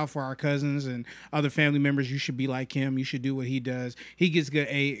poster child for our cousins and other family members. You should be like him. You should do what he does. He gets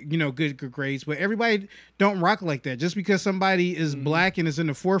good grades. But everybody don't rock like that. Just because somebody is black and is in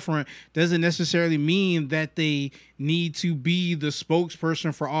the forefront doesn't necessarily mean that they need to be the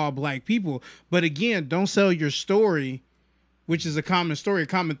spokesperson for all black people. But again, don't sell your story, which is a common story, a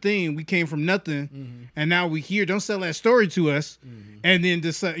common thing. We came from nothing, and now we here. Don't sell that story to us, and then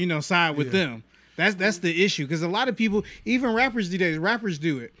just side with them. That's the issue. Because a lot of people, even rappers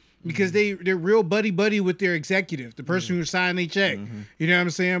do it because they're real buddy with their executive, the person who signed their check. You know what I'm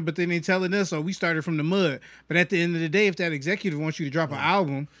saying? But then they telling us, we started from the mud. But at the end of the day, if that executive wants you to drop an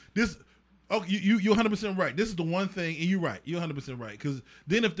album, Oh, you're 100% right. This is the one thing, and you're right. You're 100% right. Because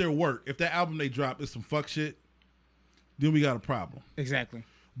then if that album they drop is some fuck shit, then we got a problem. Exactly.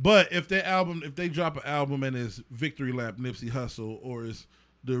 But if they drop an album and it's Victory Lap Nipsey Hussle or it's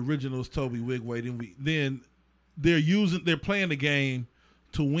the originals Toby Wigway, then they're playing the game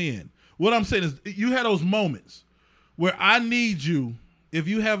to win. What I'm saying is you had those moments where I need you, if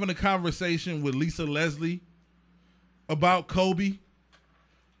you having a conversation with Lisa Leslie about Kobe,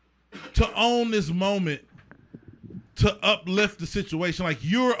 to own this moment, to uplift the situation. Like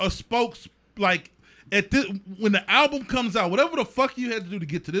you're a when the album comes out, whatever the fuck you had to do to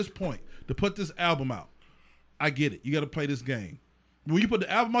get to this point, to put this album out, I get it. You got to play this game. When you put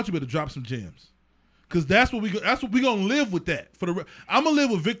the album out, you better drop some gems, because that's what we gonna live with that. I'm gonna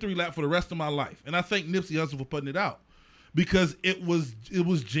live with Victory Lap for the rest of my life, and I thank Nipsey Hussle for putting it out, because it was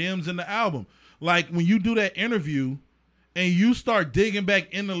gems in the album. Like when you do that interview and you start digging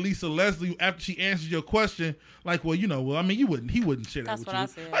back into Lisa Leslie after she answers your question, like, he wouldn't share that with you. That's what I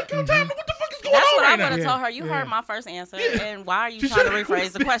said. I can't tell me what the fuck is going That's on what right I'm now. going to tell her. You heard my first answer, and why are you trying to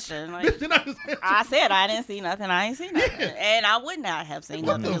rephrase the question? Like, I said I didn't see nothing. I ain't seen nothing. And I would not have seen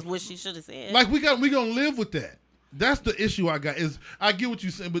nothing, is what she should have said. Like, we going to live with that. That's the issue I got. Is I get what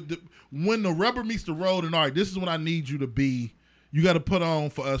you're saying, but when the rubber meets the road, and all right, this is what I need you to be, you got to put on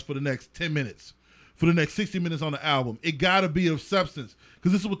for us for the next 10 minutes. For the next 60 minutes on the album, it gotta be of substance,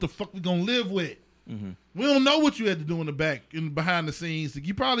 because this is what the fuck we gonna live with. Mm-hmm. We don't know what you had to do in the back and behind the scenes.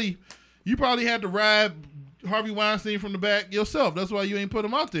 You probably had to ride Harvey Weinstein from the back yourself. That's why you ain't put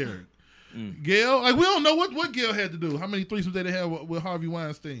him out there. Gail, like we don't know what Gail had to do. How many threesomes did they have with Harvey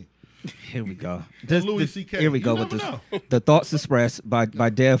Weinstein? Here we go. Louis C.K. Here we go with the thoughts expressed by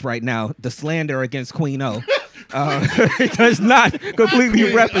Dev right now. The slander against Queen O does not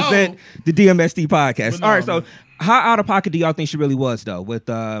completely represent the DMST podcast. No, all right, so man. how out of pocket do y'all think she really was, though, with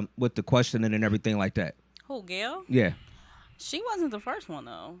the questioning and everything like that? Who, Gail? Yeah. She wasn't the first one,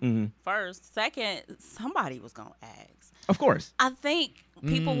 though. Mm-hmm. First. Second, somebody was going to ask. Of course. I think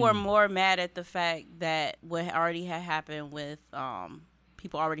people were more mad at the fact that what already had happened with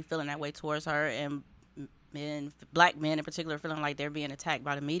people already feeling that way towards her, and black men in particular feeling like they're being attacked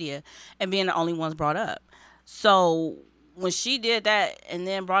by the media and being the only ones brought up. So when she did that and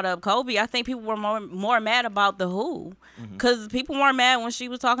then brought up Kobe, I think people were more mad about the who, because people weren't mad when she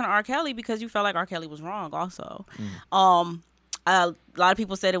was talking to R. Kelly, because you felt like R. Kelly was wrong also. A lot of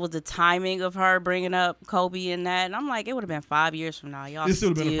people said it was the timing of her bringing up Kobe and that, and I'm like, it would have been 5 years from now. Y'all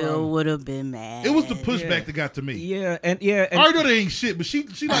still would have been mad. It was the pushback that got to me. Yeah, and I know they ain't shit, but she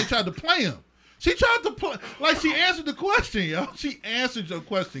like tried to play him. She tried to play, like she answered the question, yo. She answered your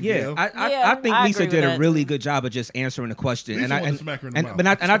question, yeah. Gail. I think Lisa did a really good job of just answering the question. Lisa and wanted to smack her in the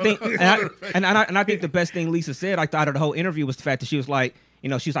mouth. I think the best thing Lisa said, like, out of the whole interview, was the fact that she was like,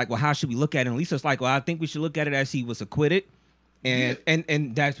 she's like, well, how should we look at it? And Lisa's like, well, I think we should look at it as he was acquitted,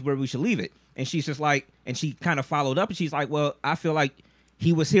 and that's where we should leave it. And she's just like, and she kind of followed up, and she's like, well, I feel like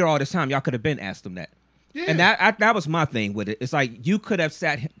he was here all this time. Y'all could have been asked him that. Yeah. And that was my thing with it. It's like, you could have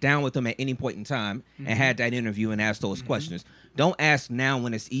sat down with him at any point in time and had that interview and asked those questions. Don't ask now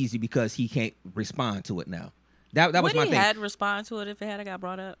when it's easy, because he can't respond to it now. That was my thing. Would he had respond to it if it had got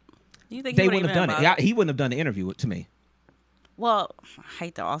brought up? Do you think they wouldn't have done it? Yeah, he wouldn't have done the interview to me. Well, I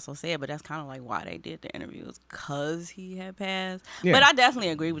hate to also say it, but that's kind of like why they did the interviews, because he had passed. Yeah. But I definitely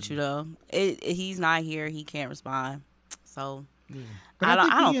agree with you, though. He's not here. He can't respond. So... But I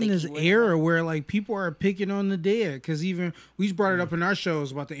don't think in this era where like people are picking on the dead, because even we brought it up in our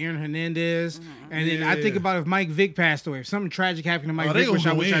shows about the Aaron Hernandez, and then I think about if Mike Vick passed away, if something tragic happened to Mike Vick, which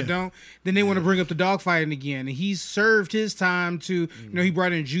I don't, then they want to bring up the dogfighting again. And he's served his time to, he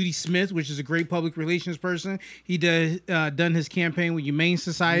brought in Judy Smith, which is a great public relations person. He done his campaign with Humane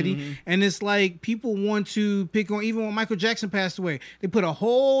Society, and it's like people want to pick on, even when Michael Jackson passed away, they put a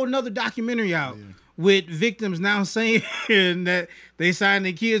whole nother documentary out. With victims now saying that they signed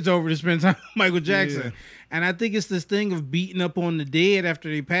their kids over to spend time with Michael Jackson. Yeah. And I think it's this thing of beating up on the dead after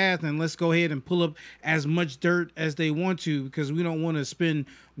they passed, and let's go ahead and pull up as much dirt as they want to, because we don't want to spend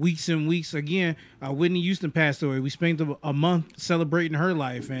weeks and weeks. Again, Whitney Houston passed away. We spent a month celebrating her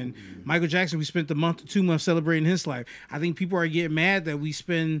life. And Michael Jackson, we spent a month to 2 months celebrating his life. I think people are getting mad that we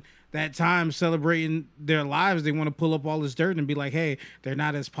spend that time celebrating their lives. They want to pull up all this dirt and be like, hey, they're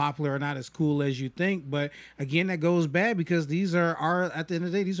not as popular or not as cool as you think. But again, that goes bad, because these are at the end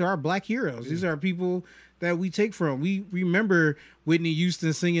of the day, these are our black heroes. These are people that we take from. We remember Whitney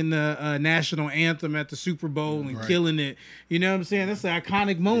Houston singing the national anthem at the Super Bowl and killing it. You know what I'm saying? That's an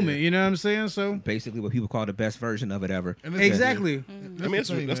iconic moment. You know what I'm saying? So basically what people call the best version of it ever. Exactly. I mean,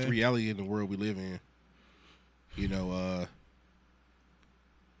 that's the reality in the world we live in.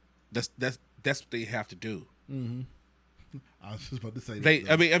 That's what they have to do. Mm-hmm. I was just about to say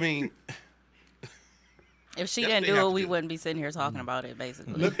that. I mean. If she didn't do it, we wouldn't be sitting here talking about it.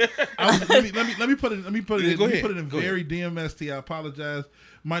 Basically, let me put it. Let me put it. Let me put it in very DMST. I apologize.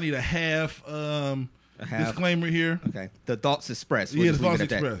 Might need a half disclaimer here. Okay. The thoughts expressed. The thoughts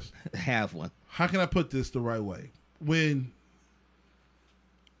expressed. Have one. How can I put this the right way? When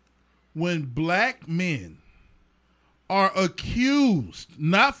black men are accused,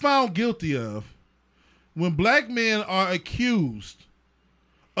 not found guilty of, when black men are accused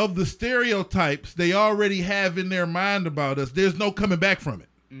of the stereotypes they already have in their mind about us, there's no coming back from it.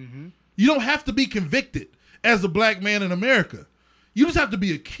 Mm-hmm. You don't have to be convicted as a black man in America. You just have to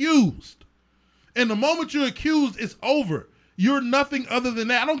be accused. And the moment you're accused, it's over. You're nothing other than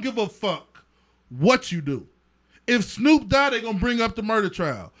that. I don't give a fuck what you do. If Snoop died, they're going to bring up the murder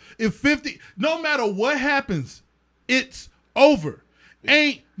trial. If 50, no matter what happens, it's over.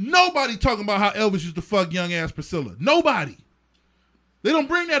 Ain't nobody talking about how Elvis used to fuck young ass Priscilla. Nobody. They don't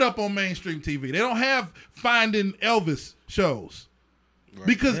bring that up on mainstream TV. They don't have Finding Elvis shows. Right.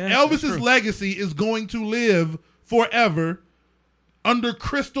 Because Elvis's legacy is going to live forever under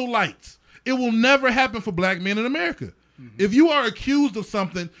crystal lights. It will never happen for black men in America. Mm-hmm. If you are accused of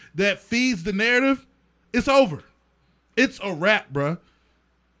something that feeds the narrative, it's over. It's a wrap, bruh.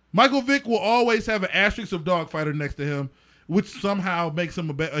 Michael Vick will always have an asterisk of Dogfighter next to him, which somehow makes him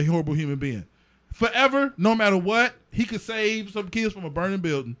a horrible human being. Forever, no matter what, he could save some kids from a burning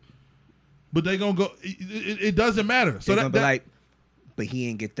building, but they gonna go. It doesn't matter. So they're gonna be like, but he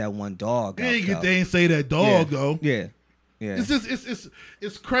ain't get that one dog. They ain't say that dog though. Yeah. It's just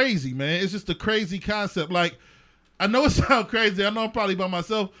it's crazy, man. It's just a crazy concept. Like, I know it sounds crazy. I know I'm probably by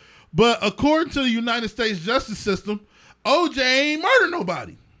myself, but according to the United States justice system, OJ ain't murdered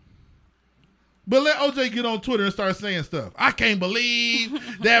nobody. But let OJ get on Twitter and start saying stuff. I can't believe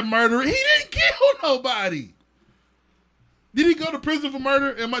that murderer. He didn't kill nobody. Did he go to prison for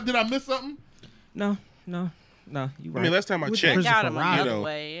murder? Did I miss something? No. You right. I mean, last time I checked, got him another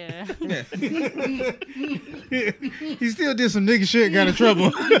way. Yeah. He still did some nigga shit. Got in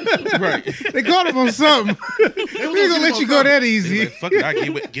trouble. Right. They caught him on something. They ain't gonna let you go that easy. Like, fuck it, I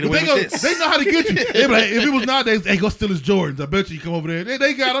get away with this. They know how to get you. They be like, if it was nowadays, hey, go steal his Jordans. I bet you come over there.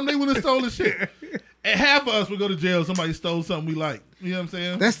 They got him. They would have stolen shit. And half of us would go to jail if somebody stole something we like. You know what I'm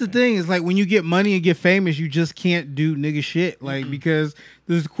saying? That's the thing. It's like when you get money and get famous, you just can't do nigga shit. Like, because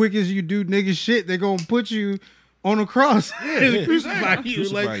as quick as you do nigga shit, they're going to put you on a cross and crucify you.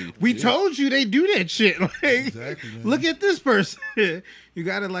 Like, we told you they do that shit. Like, exactly, look at this person. You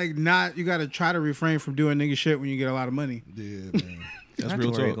got to you got to try to refrain from doing nigga shit when you get a lot of money. Yeah, man. That's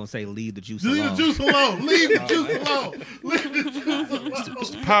real talk. Gonna say leave the juice alone. Leave the juice alone. Leave the juice alone. Leave the juice alone. It's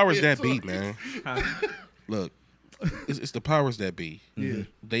the powers that be, man. Look, it's the powers that be. Yeah.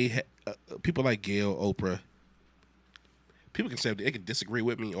 They people like Gayle, Oprah. People can say they can disagree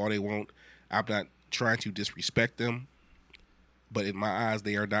with me all they want. I'm not trying to disrespect them, but in my eyes,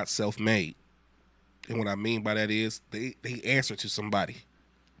 they are not self-made. And what I mean by that is they answer to somebody.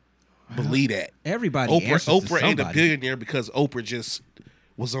 Believe that. Everybody Oprah ain't a billionaire because Oprah just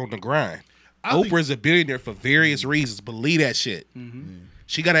was on the grind. Oprah's a billionaire for various reasons. Believe that shit. Mm-hmm.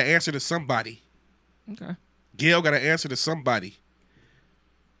 She got to answer to somebody. Okay. Gayle got to answer to somebody.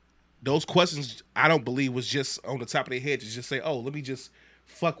 Those questions, I don't believe, was just on the top of their head to just say, oh, let me just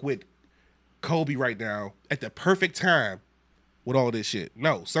fuck with Kobe right now at the perfect time with all this shit.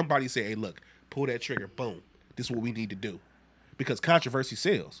 No, somebody say, hey, look, pull that trigger. Boom. This is what we need to do. Because controversy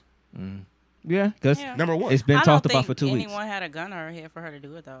sells. Mm. Yeah, because number one, it's been talked about for 2 weeks. Anyone had a gun on her head for her to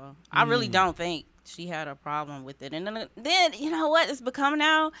do it though. I really don't think she had a problem with it. And then you know what? It's become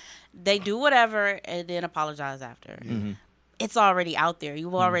now they do whatever and then apologize after. Mm-hmm. It's already out there.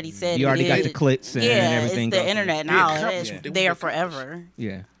 You've already said you already got the clicks and everything. It's the internet now. It's there forever.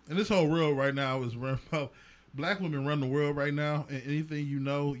 Yeah. And this whole world right now is run about. Black women run the world right now, and anything you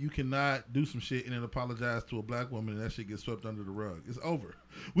know, you cannot do some shit and then apologize to a black woman and that shit gets swept under the rug. It's over.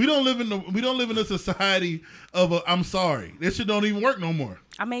 We don't live in a society of I'm sorry. That shit don't even work no more.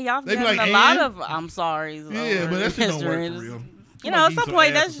 I mean, y'all done like, a lot of I'm sorries. Yeah, but that shit don't work for real. You know, at some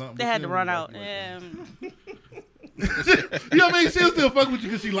point they had to run out. Yeah. You know what I mean? She'll still fuck with you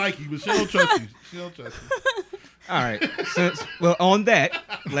because she like you, but she don't trust you. She don't trust you. All right. On that,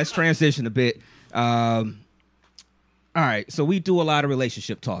 let's transition a bit. All right, so we do a lot of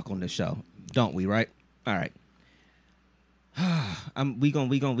relationship talk on this show, don't we? Right? All right. we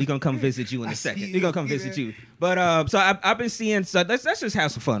gonna come visit you in a second. We gonna come visit you. But so I've been seeing. So let's just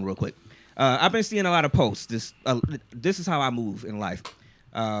have some fun real quick. I've been seeing a lot of posts. This is how I move in life.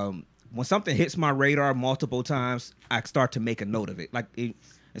 when something hits my radar multiple times, I start to make a note of it. And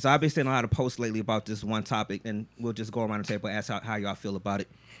so I've been seeing a lot of posts lately about this one topic, and we'll just go around the table and ask how y'all feel about it.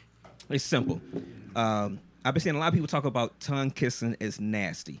 It's simple. I've been seeing a lot of people talk about tongue kissing is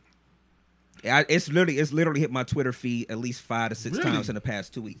nasty. It's literally hit my Twitter feed at least 5 to 6 times in the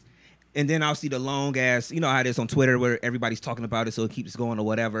past 2 weeks. And then I'll see the long ass, you know how it is on Twitter where everybody's talking about it so it keeps going or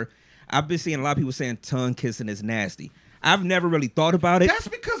whatever. I've been seeing a lot of people saying tongue kissing is nasty. I've never really thought about it. That's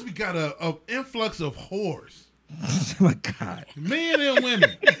because we got an influx of whores. Oh my God. Men and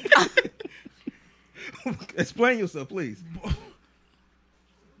women. Explain yourself, please.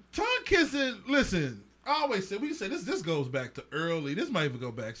 Tongue kissing, listen, I always say, we say this goes back to early, this might even go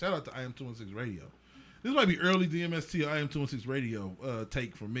back, shout out to IM216 Radio. This might be early DMST or IM216 Radio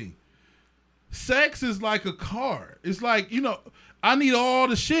take for me. Sex is like a car. It's like, I need all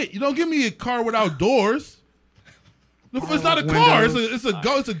the shit. You don't give me a car without doors. It's not a car.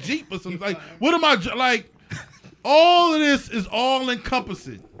 It's a Jeep or something. Like, what am I, like, all of this is all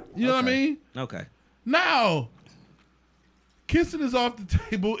encompassing. You know what I mean? Okay. Now, kissing is off the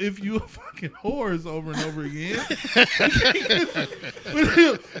table if you a fucking whores over and over again.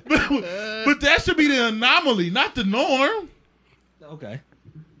 but that should be the anomaly, not the norm. Okay.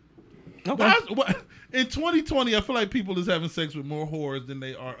 In 2020, I feel like people is having sex with more whores than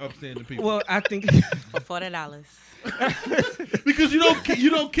they are upstanding people. Well, I think for $40. Because you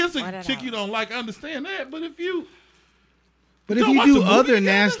don't kiss a chick you don't like. I understand that, but if you do other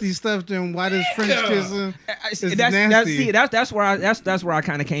nasty stuff, then why does French kissing? nasty? That's where I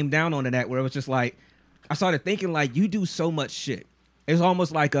kind of came down on that, where it was just like I started thinking like you do so much shit. It's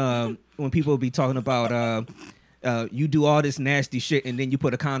almost like when people be talking about you do all this nasty shit and then you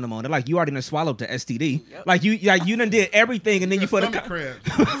put a condom on it. Like you already done swallowed the STD. Yep. Like you done did everything and then you put a condom.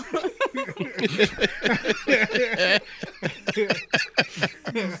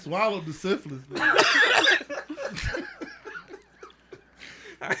 You swallowed the syphilis.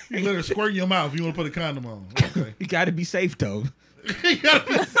 You let her squirt in your mouth. You want to put a condom on. Okay. You got to be safe though. You got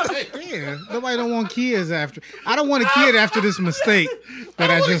to be safe. Yeah, nobody don't want kids after. I don't want a kid after this mistake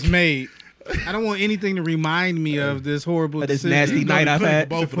that I just made. I don't want anything to remind me of this horrible this nasty night I've had.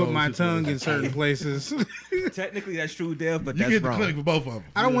 To put my tongue in certain places. Technically, that's true, Dev, but you that's get wrong. the clinic for both of them.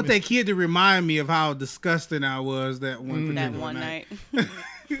 I don't want that kid to remind me of how disgusting I was that one night.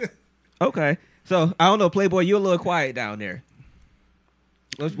 Okay, so I don't know, Playboy, you're a little quiet down there.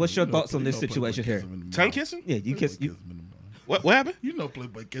 What's your thoughts on this situation here? Tongue kissing? Yeah, you kiss. What happened? You know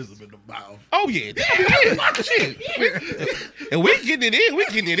Playboy kiss him in the mouth. Oh, yeah. Shit. And we're getting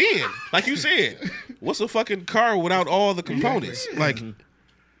it in. Like you said. What's a fucking car without all the components? Like,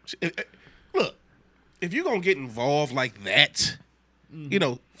 look, if you're going to get involved like that,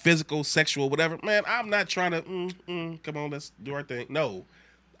 physical, sexual, whatever, man, I'm not trying to, come on, let's do our thing. No.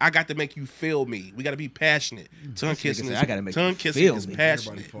 I got to make you feel me. We got to be passionate. Tongue kissing is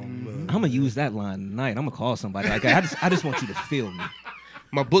passionate. I'm gonna use that line tonight. I'm gonna call somebody. Like I just want you to feel me.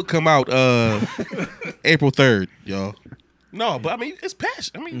 My book come out April 3rd, y'all. No, but I mean it's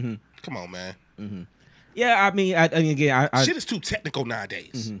passion. I mean, come on, man. Mm-hmm. Yeah, I mean, again, shit is too technical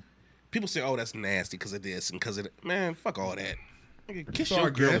nowadays. Mm-hmm. People say, "Oh, that's nasty because of this and because of that." Man, fuck all that. Kiss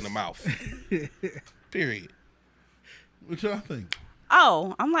your girl in the mouth. Period. What y'all think?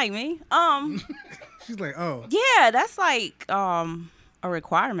 Oh, I'm like me. She's like, oh. Yeah, that's like a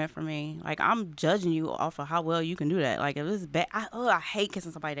requirement for me. Like I'm judging you off of how well you can do that. Like if it's bad, I hate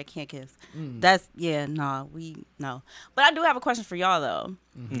kissing somebody that can't kiss. That's no. But I do have a question for y'all though.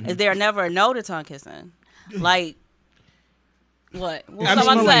 Mm-hmm. Is there never a no to tongue kissing? Like what? I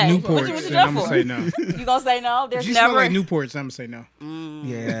smell like Newports, what you I'm gonna say no. You gonna say no? There's you never smell like Newports. I'm gonna say no.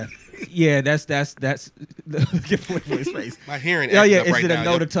 Yeah. That's get away from his face. My hearing. Oh yeah, is right it a now,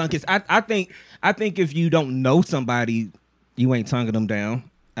 no to tongue kiss? I think if you don't know somebody, you ain't tonguing them down.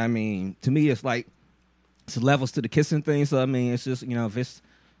 I mean, to me, it's like it's levels to the kissing thing. So I mean, it's just if it's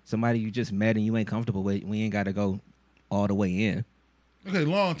somebody you just met and you ain't comfortable with, we ain't got to go all the way in. Okay,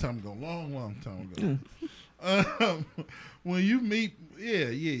 long time ago. When you meet,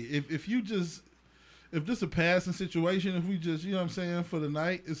 if this a passing situation, if we just, you know what I'm saying, for the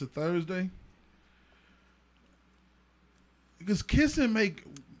night, it's a Thursday. Because kissing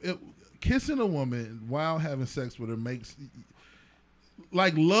a woman while having sex with her makes,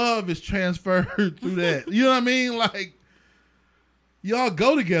 like, love is transferred through that. You know what I mean? Like, y'all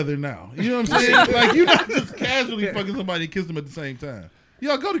go together now. You know what I'm saying? Like, you're not just casually fucking somebody and kiss them at the same time.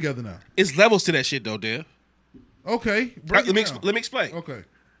 Y'all go together now. It's levels to that shit, though, Dave. Okay. Let me explain. Okay.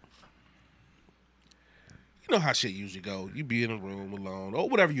 You know how shit usually go. You be in a room alone or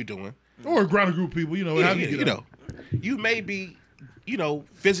whatever you're doing. Or a ground group of people, how you get you may be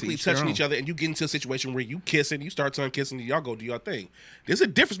physically touching each other, and you get into a situation where you kissing, you start tongue kissing, and y'all go do your thing. There's a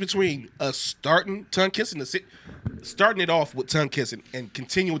difference between us starting tongue kissing, starting it off with tongue kissing, and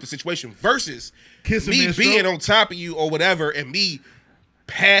continue with the situation versus kissing me being on top of you or whatever, and me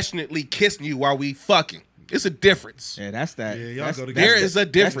passionately kissing you while we fucking. It's a difference. Yeah, that's that. Yeah, y'all go together. There is a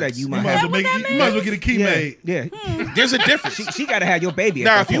difference. You might as well get a key made. Yeah. There's a difference. She got to have your baby.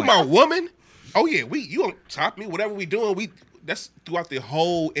 Now, if you my woman, oh yeah, you on top of me, whatever we doing, that's throughout the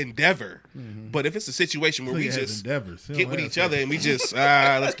whole endeavor. Mm-hmm. But if it's a situation where we just get with each other and we just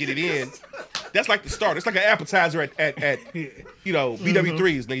let's get it in, that's like the start. It's like an appetizer at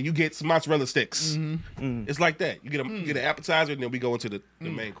BW3s. Nigga, you get some mozzarella sticks. Mm-hmm. It's like that. You get an appetizer and then we go into the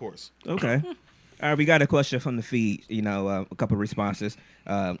main course. Okay. All right, we got a question from the feed. A couple of responses.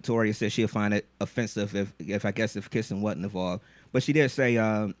 Toria said she'll find it offensive if kissing wasn't involved. But she did say,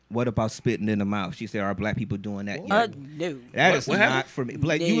 what about spitting in the mouth? She said, are black people doing that yet? No. That is not for me.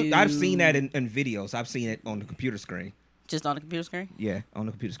 Like, I've seen that in videos. I've seen it on the computer screen. Just on the computer screen? Yeah, on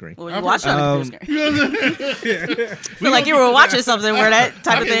the computer screen. Well, you watch it on the computer screen. I feel like you were watching something where that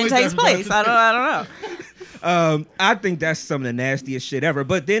type of thing takes place. I don't know. I think that's some of the nastiest shit ever.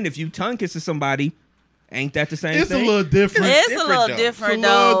 But then if you tongue kisses somebody, ain't that the same thing? It's a little different. It's a little different,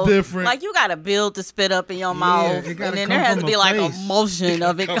 though. Like, you got to build to spit up in your mouth. And then there has to be, like, a motion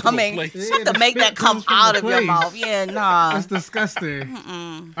of it coming. You have to make that come out of your mouth. Yeah, nah. That's disgusting.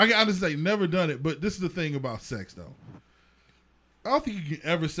 I can honestly say, never done it. But this is the thing about sex, though. I don't think you can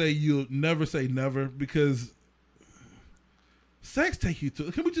ever say you'll never say never, because sex takes you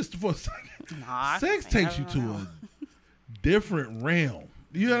to... Can we just, for a second? Sex takes you to a different realm.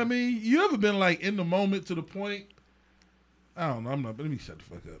 You know what I mean? You ever been like in the moment to the point? I don't know. I'm not. Let me shut the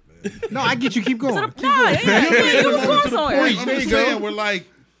fuck up, man. No, I get you. Keep going. You was going somewhere. I'm just saying, we're like,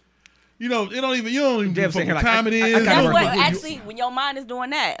 you don't even give a fuck what time it is. That's what actually when your mind is doing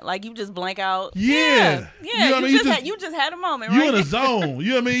that, like you just blank out. Yeah. You know what I mean? You just had a moment. You in a zone. You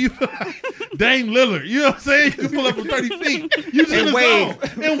know what I mean? You feel like Dame Lillard. You know what I'm saying? You can pull up from 30 feet. You just in a zone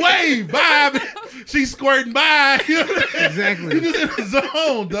and wave. Bye. She's squirting by. You know exactly. You just in a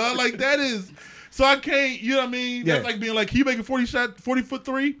zone, dog. Like that is. So I can't, you know what I mean? That's like being like, can you make a 40-foot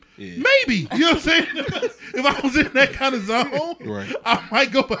three? Yeah. Maybe. You know what I'm saying? If I was in that kind of zone, right, I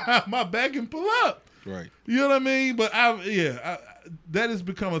might go behind my back and pull up. Right. You know what I mean? But that has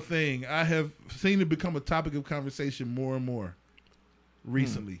become a thing. I have seen it become a topic of conversation more and more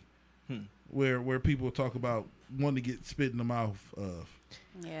recently, where people talk about wanting to get spit in the mouth of.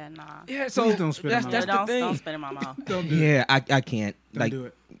 Yeah, nah. Yeah, so please don't spit in my mouth. That's the thing. Don't spit in my mouth. Don't do it. I can't. Don't do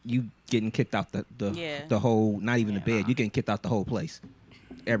it. You getting kicked out the whole, not even the bed. You getting kicked out the whole place.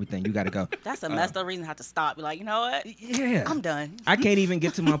 Everything. You got to go. That's a messed up reason to have to stop. Be like, you know what? Yeah. I'm done. I can't even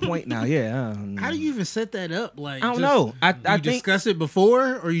get to my point now. Yeah. How do you even set that up? Like, I don't know. I think discuss it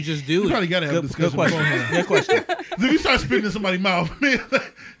before, or you just do you it? Probably got to have a discussion. Good question. If you start spitting in somebody's mouth, man,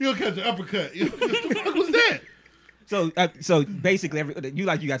 you'll catch an uppercut. What the fuck was that? So basically, you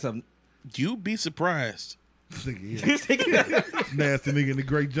got something. You'd be surprised. Nasty nigga in the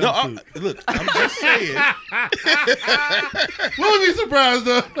great jumpsuit. No, look, I'm just saying. What would be surprised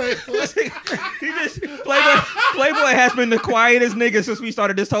though? Playboy has been the quietest nigga since we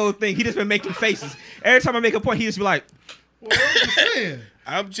started this whole thing. He just been making faces. Every time I make a point, he just be like, "What are you saying?"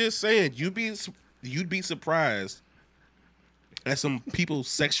 I'm just saying you'd be surprised at some people's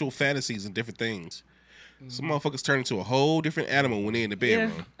sexual fantasies and different things. Some motherfuckers turn into a whole different animal when they're in the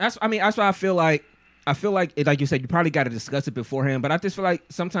bedroom. Yeah, that's why I feel like like you said, you probably got to discuss it beforehand. But I just feel like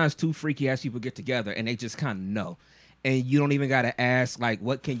sometimes two freaky ass people get together and they just kind of know, and you don't even got to ask like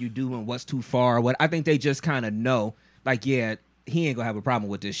what can you do and what's too far. What I think they just kind of know. Like, yeah, he ain't gonna have a problem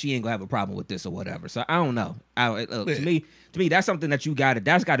with this. She ain't gonna have a problem with this or whatever. So I don't know. To me, that's something that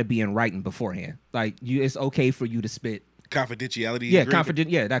that's got to be in writing beforehand. Like, it's okay for you to spit. Confidentiality. Yeah,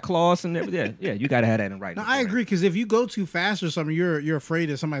 Yeah, that clause and everything. Yeah, you got to have that in writing. No, I agree, because if you go too fast or something, you're afraid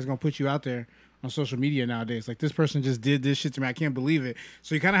that somebody's gonna put you out there on social media nowadays. Like, this person just did this shit to me. I can't believe it.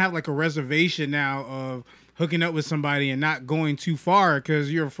 So you kind of have like a reservation now of hooking up with somebody and not going too far,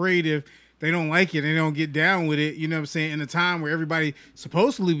 because you're afraid if they don't like it and they don't get down with it, you know what I'm saying, in a time where everybody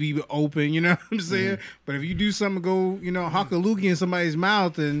supposedly be open, you know what I'm saying? But if you do something, go, hawk a loogie in somebody's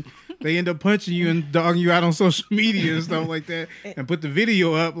mouth and they end up punching you and dogging you out on social media and stuff like that, and put the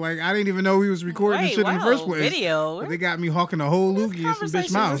video up, like, I didn't even know he was recording this shit in the first place. Video. But they got me hawking a whole loogie in some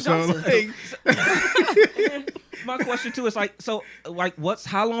bitch mouth. So, like, my question too is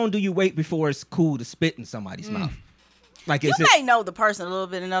how long do you wait before it's cool to spit in somebody's mouth? Like, you may know the person a little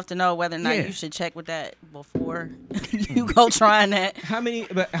bit enough to know whether or not you should check with that before you go trying that. How many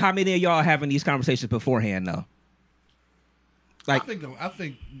of y'all having these conversations beforehand though? Like, I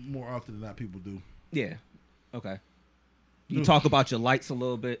think more often than not people do. Yeah. Okay. You talk about your likes a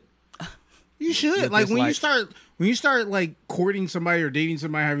little bit. You should. Like when you start like courting somebody or dating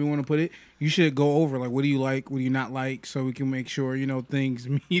somebody, however you want to put it, you should go over like what do you like, what do you not like, so we can make sure, things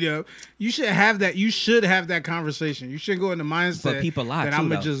meet up. You should have that. You should have that conversation. You should go in the mindset But people lie that too, I'm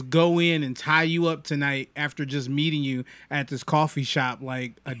gonna though. just go in and tie you up tonight after just meeting you at this coffee shop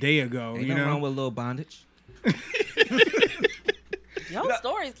like a day ago. Ain't nothing wrong with a little bondage. Your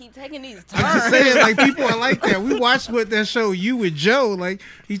stories keep taking these I'm just turns. saying, like, people are like that. We watched that show, You with Joe. Like,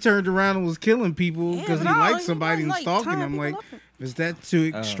 he turned around and was killing people Yeah, because he but no, liked you somebody and like stalking turn them. people Like, up. is that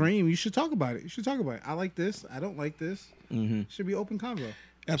too extreme? You should talk about it. I like this. I don't like this. Mm-hmm. Should be open convo.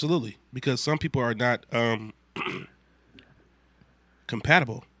 Absolutely, because some people are not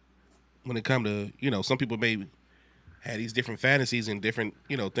compatible when it comes to some people may have these different fantasies and different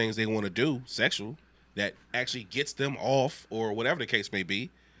things they want to do sexual that actually gets them off or whatever the case may be,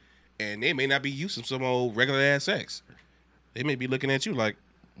 and they may not be used to some old regular ass sex. They may be looking at you like,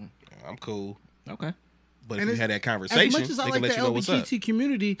 I'm cool. Okay. But And if you had that conversation, As much as I they like can the let you know what's up. LGBT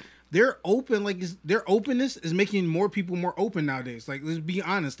community, they're open. Like their openness is making more people more open nowadays. Like let's be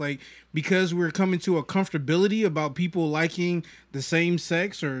honest. Like because we're coming to a comfortability about people liking the same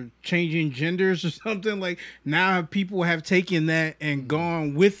sex or changing genders or something. Like now people have taken that and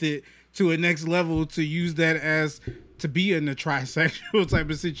gone with it to a next level to use that as to be in a trisexual type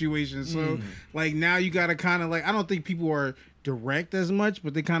of situation. So like now you got to kind of like, I don't think people are direct as much,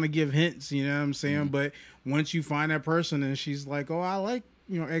 but they kind of give hints, you know what I'm saying? But once you find that person and she's like, oh, I like,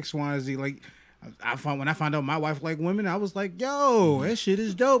 X, Y, and Z, like when I found out my wife liked women, I was like, yo, that shit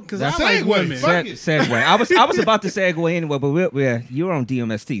is dope because I like women. Segue. I was about to segue anyway, but you're on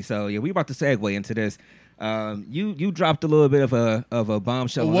DMST, so yeah, we about to segue into this. You dropped a little bit of a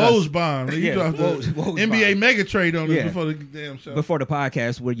bombshell. Woes bomb. You Yeah, dropped Woes the bomb. NBA mega trade on us Yeah. before the damn show. Before the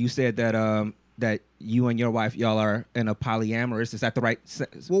podcast, where you said that that you and your wife, y'all are in a polyamorous. Is that the right?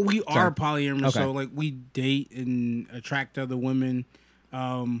 Well, we are Sorry. polyamorous, Okay. so like we date and attract other women.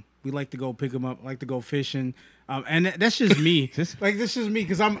 We like to go pick them up, like to go fishing, and that's just me. Like that's just me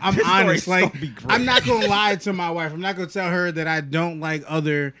because I'm honest. story's Like gonna be great. I'm not gonna lie to my wife. I'm not gonna tell her that I don't like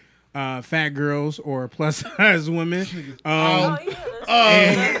other fat girls or plus size women. Oh,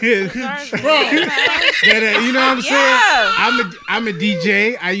 You know what I'm saying? Yeah. I'm a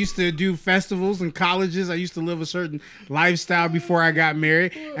DJ. I used to do festivals and colleges. I used to live a certain lifestyle before I got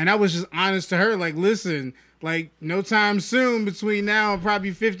married, and I was just honest to her. Like, listen, like no time soon between now and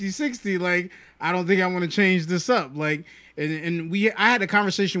probably 50, 60. Like, I don't think I want to change this up. Like, and I had a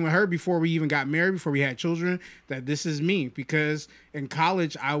conversation with her before we even got married, before we had children, that this is me, because in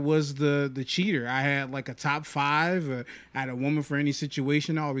college I was the cheater. I had like a top 5. I had a woman for any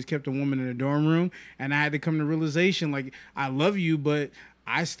situation. I always kept a woman in the dorm room, and I had to come to realization, like, I love you, but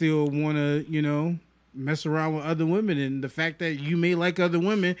I still want to, mess around with other women, and the fact that you may like other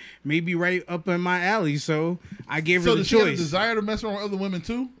women may be right up in my alley. So I gave her the did she have a choice. desire to mess around with other women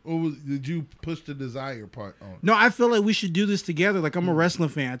too, or did you push the desire part on? No, I feel like we should do this together. Like, I'm a wrestling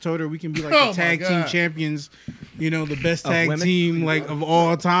fan. I told her we can be like Oh the tag my team God. champions, the best Of tag women? team like of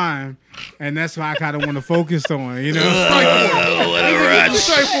all time, and that's what I kind of want to focus on. Straight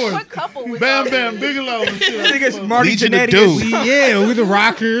forward. What couple was Bam, y'all bam, with? Bigelow and shit. I think it's Marty Legion of Jannetty. Doom. We're the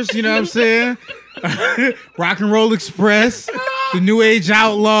Rockers. You know what I'm saying? Rock and Roll Express, the New Age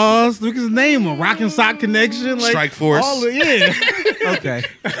Outlaws. Look at his name, a Rock and Sock Connection, like Strike Force. Okay.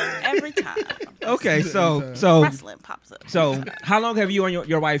 Every time Okay. So wrestling pops up. so how long have you and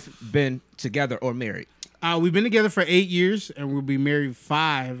your wife been together or married? We've been together for 8 years, and we'll be married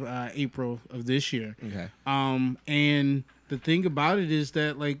 5 April of this year. Okay. And the thing about it is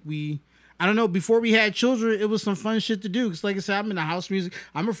that, like, I don't know, before we had children, it was some fun shit to do. Because, like I said, I'm in the house music.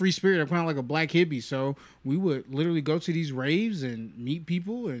 I'm a free spirit. I'm kind of like a black hippie. So we would literally go to these raves and meet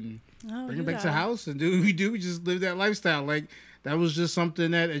people and bring them back to the house and do what we do. We just live that lifestyle. Like, that was just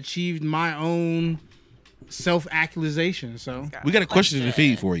something that achieved my own self-actualization. So, We got a question in the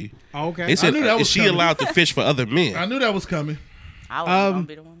feed for you. okay. They said, knew that was is she coming. allowed to fish for other men? I knew that was coming. I was gonna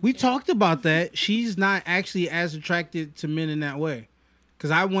be the one. We talked about that. She's not actually as attracted to men in that way. Cause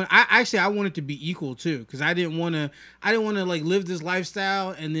I wanted to be equal too. Cause I didn't want to like live this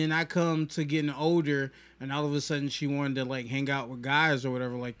lifestyle, and then I come to getting older, and all of a sudden she wanted to like hang out with guys or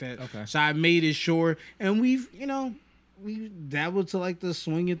whatever like that. Okay. So I made it sure, and we dabbled to like the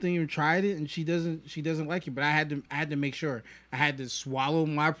swinging thing and tried it, and she doesn't like it. But I had to make sure. I had to swallow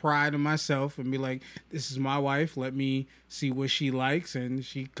my pride in myself and be like, this is my wife. Let me see what she likes, and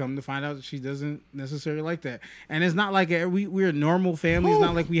she come to find out that she doesn't necessarily like that. And it's not like we're a normal family. It's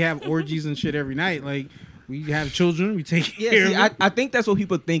not like we have orgies and shit every night. Like We have children. We take care of them. I think that's what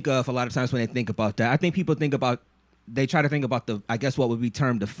people think of a lot of times when they think about that. I think people they try to think about I guess what would be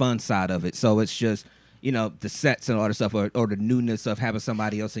termed the fun side of it. So it's just, the sets and all the stuff or the newness of having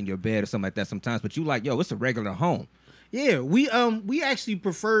somebody else in your bed or something like that sometimes. But you like, yo, it's a regular home. Yeah, we actually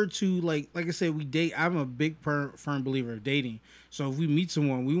prefer to like I said, we date. I'm a big firm believer of dating. So if we meet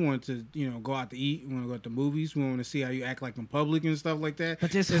someone, we want to go out to eat. We want to go to the movies. We want to see how you act like in public and stuff like that.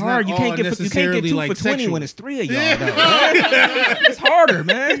 But it's hard. You can't get 2 for 20 when it's 3 of y'all. Though, it's harder,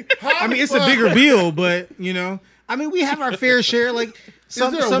 man. I mean, it's a bigger bill, but I mean, we have our fair share. Like, is there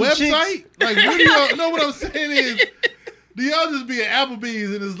a website? Chicks, like, what do y'all know? What I'm saying is, do y'all just be at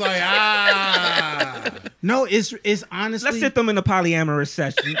Applebee's and it's like No, it's honestly. Let's sit them in the polyamorous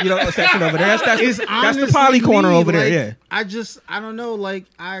section. Section over there. That's the honestly poly corner over there. Like, Yeah. I don't know. Like,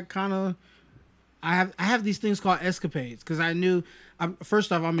 I have these things called escapades because I knew.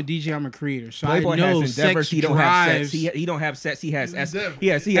 First off, I'm a DJ. I'm a creator, so Playboy I know has endeavors. sex He don't drives. have sex. He don't have sex. He has as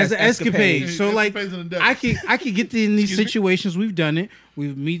an escapade. So like, I could get in these situations. We've done it. We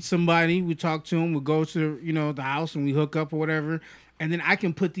meet somebody. We talk to them. We go to the house and we hook up or whatever. And then I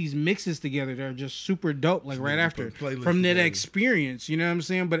can put these mixes together that are just super dope, like right after from that experience. You know what I'm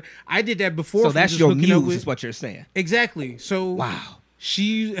saying? But I did that before. So that's your muse, is what you're saying. Exactly. So wow.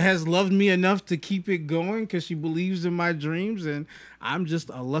 She has loved me enough to keep it going because she believes in my dreams, and I'm just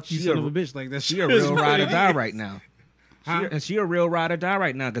a lucky son of a bitch. Like that's she a real ride or die right now. She a real ride or die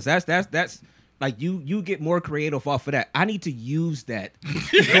right now because that's like you get more creative off of that. I need to use that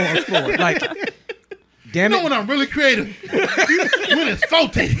going forward. Like, damn it, when I'm really creative, when it's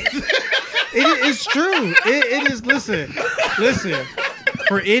faulty. It's true. It is. Listen.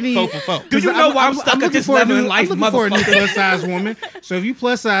 For any, because I'm stuck at this level in life, I'm looking for a new plus size woman. So if you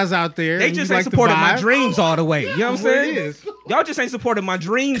plus size out there, they just ain't supporting my dreams all the way. You know what I'm saying? Y'all just ain't supporting my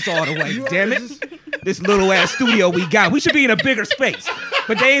dreams all the way. Damn it! This little ass studio we got. We should be in a bigger space,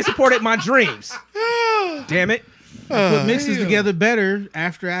 but they ain't supported my dreams. Damn it! I put mixes together better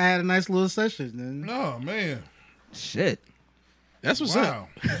after I had a nice little session. Then. Oh man, shit. That's what's up.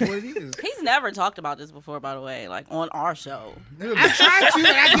 That's what it is. He's never talked about this before, by the way, like on our show. I tried to,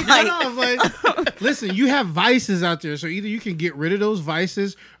 but I get cut off. Like, listen, you have vices out there, so either you can get rid of those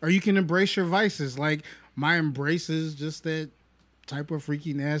vices or you can embrace your vices. Like, my embrace is just that type of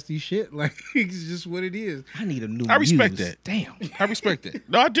freaky, nasty shit. Like, it's just what it is. I need a new. I respect that. Damn, I respect that.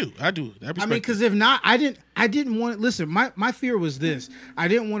 No, I do. I mean, because if not, I didn't want. Listen, my fear was this. I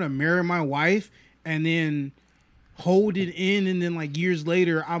didn't want to marry my wife and then hold it in, and then like years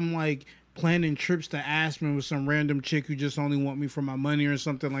later I'm like planning trips to Aspen with some random chick who just only want me for my money or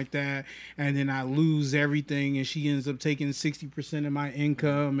something like that, and then I lose everything and she ends up taking 60% of my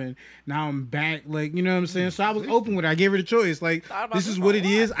income, and now I'm back, like, you know what I'm saying? So I was open with it. I gave her the choice, like, this is what it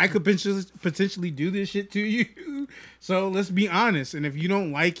is. I could potentially do this shit to you, so let's be honest, and if you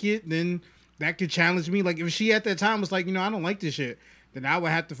don't like it, then that could challenge me. Like, if she at that time was like, I don't like this shit, then I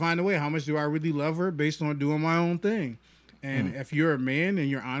would have to find a way. How much do I really love her based on doing my own thing? And if you're a man and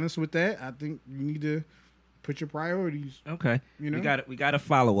you're honest with that, I think you need to put your priorities. Okay. We got a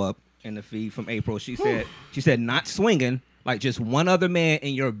follow up in the feed from April. She said not swinging, like just one other man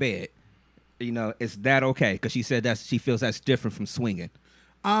in your bed. Is that okay? Because she said she feels that's different from swinging.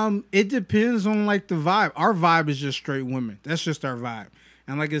 It depends on like the vibe. Our vibe is just straight women. That's just our vibe.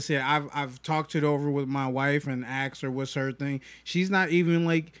 And like I said, I've talked it over with my wife and asked her what's her thing. She's not even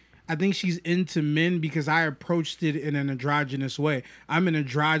like, I think she's into men because I approached it in an androgynous way. I'm an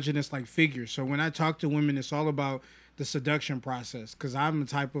androgynous like figure. So when I talk to women, it's all about the seduction process because I'm the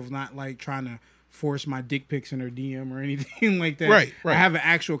type of not like trying to force my dick pics in her DM or anything like that. Right. I have an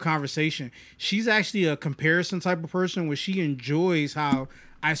actual conversation. She's actually a comparison type of person where she enjoys how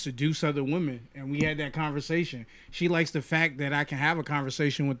I seduce other women, and we had that conversation. She likes the fact that I can have a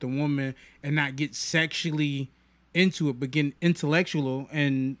conversation with the woman and not get sexually into it, but get intellectual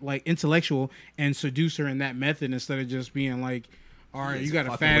and seduce her in that method instead of just being like, all right, you got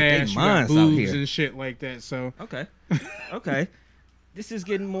a fat ass, you got boobs and shit like that. So okay. This is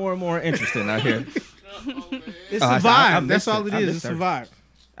getting more and more interesting out here. It's a vibe. That's all it is. It's a vibe.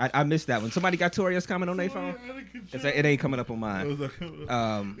 I missed that one. Somebody got Toria's comment on their phone? It ain't coming up on mine.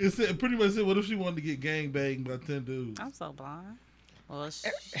 It said, pretty much said, what if she wanted to get gangbanged by 10 dudes? I'm so blind. Well,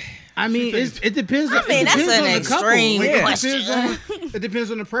 I mean, it depends. I mean, that's an extreme question. It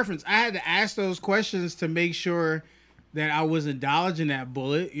depends on the preference. I had to ask those questions to make sure that I wasn't dodging that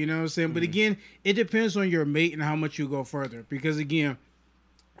bullet. You know what I'm saying? But again, it depends on your mate and how much you go further. Because again,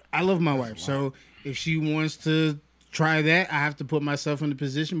 I love my wife. So if she wants to try that. I have to put myself in the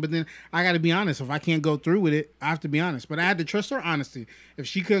position, but then I got to be honest. If I can't go through with it, I have to be honest. But I had to trust her honesty. If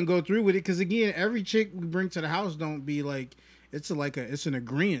she couldn't go through with it, because again, every chick we bring to the house don't be like, it's an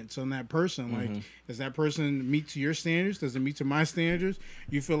agreement on that person. Like, does that person meet to your standards? Does it meet to my standards?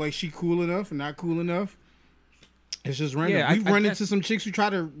 You feel like she cool enough and not cool enough? It's just random. Yeah, We've run into some chicks who try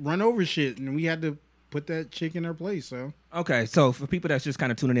to run over shit, and we had to put that chick in her place. So okay, so for people that's just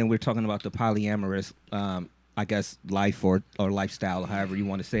kind of tuning in, we're talking about the polyamorous, I guess, life or lifestyle, however you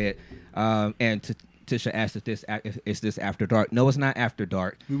want to say it. And Tisha asked if is this after dark? No, it's not after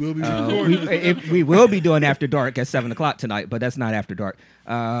dark. We will be recording. We will be doing after dark at 7:00 tonight, but that's not after dark.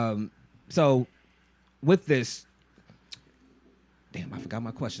 So with this, damn, I forgot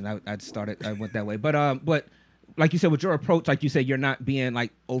my question. I went that way, but like you said, with your approach, like you said, you're not being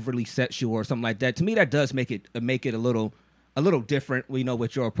like overly sexual or something like that. To me, that does make it a little different. We know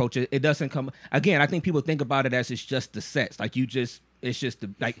with your approach, it doesn't come again. I think people think about it as it's just the sex, like it's just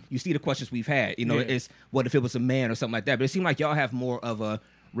like you see the questions we've had. You know, it's what if it was a man or something like that. But it seemed like y'all have more of a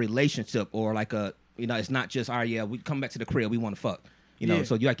relationship or like a, you know, it's not just we come back to the crib, we want to fuck. You know,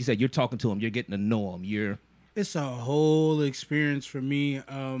 so like you said, you're talking to him, you're getting to know him. It's a whole experience for me.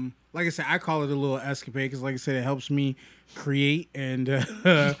 Like I said, I call it a little escapade because, like I said, it helps me create. And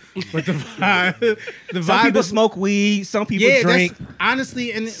but the vibe, some people smoke weed, some people drink.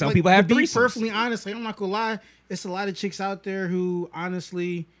 Honestly, and some people have to be threesomes. Perfectly honest, like, I'm not gonna lie. It's a lot of chicks out there who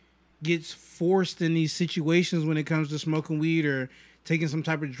honestly gets forced in these situations when it comes to smoking weed or taking some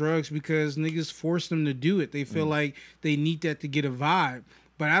type of drugs because niggas force them to do it. They feel like they need that to get a vibe.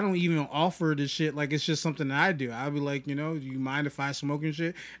 But I don't even offer this shit like it's just something that I do. I'll be like, you know, do you mind if I smoke and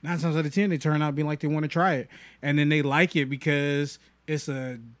shit? 9 times out of 10, they turn out being like they want to try it. And then they like it because it's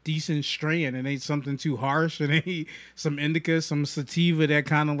a decent strain and ain't something too harsh and ain't some indica, some sativa that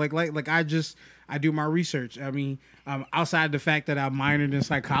kind of like I do my research. I mean, outside the fact that I minored in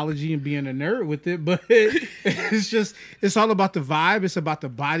psychology and being a nerd with it, but it's all about the vibe. It's about the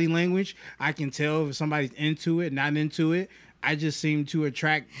body language. I can tell if somebody's into it, not into it. I just seem to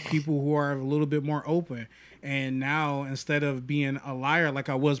attract people who are a little bit more open. And now, instead of being a liar like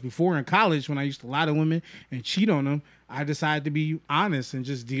I was before in college when I used to lie to women and cheat on them, I decided to be honest and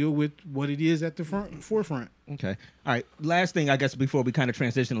just deal with what it is at the forefront. Okay. All right. Last thing, I guess, before we kind of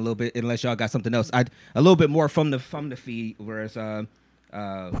transition a little bit, unless y'all got something else, a little bit more from the feed, whereas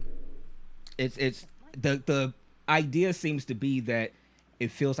it's the idea seems to be that it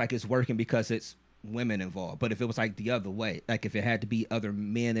feels like it's working because it's women involved. But if it was like the other way, like if it had to be other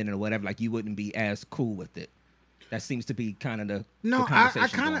men in it or whatever, like you wouldn't be as cool with it. That seems to be kind of the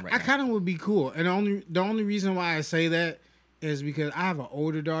conversation. I kind of would be cool, and the only reason why I say that is because I have an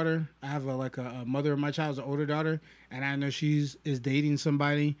older daughter. I have a mother of my child's an older daughter, and I know is dating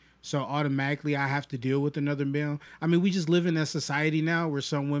somebody, so automatically I have to deal with another male. I mean, we just live in a society now where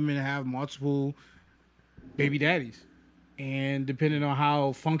some women have multiple baby daddies. And depending on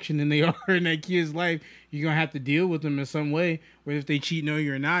how functioning they are in that kid's life, you're going to have to deal with them in some way, whether if they cheat, no,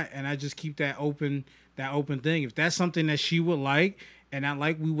 you're not. And I just keep that open thing. If that's something that she would like and I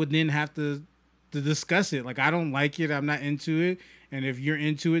like, we would then have to discuss it. Like, I don't like it. I'm not into it. And if you're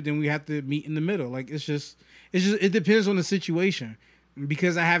into it, then we have to meet in the middle. Like, it depends on the situation.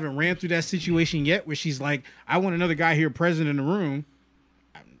 Because I haven't ran through that situation yet where she's like, I want another guy here present in the room.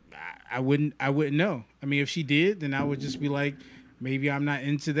 I wouldn't know. I mean, if she did, then I would just be like, maybe I'm not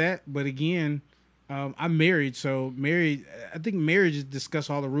into that. But again, I'm married, so I think marriage is discuss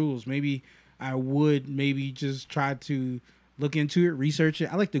all the rules. Maybe I would just try to look into it, research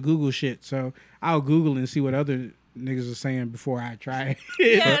it. I like to Google shit, so I'll Google and see what other niggas are saying before I try it.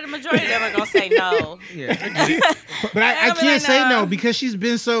 Yeah, the majority of them are gonna say no. Yeah, but I can't say no because she's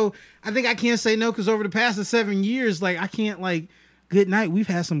been so. I think I can't say no because over the past 7 years, like I can't like. Good night. We've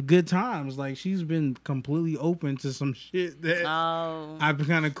had some good times. Like she's been completely open to some shit that I've been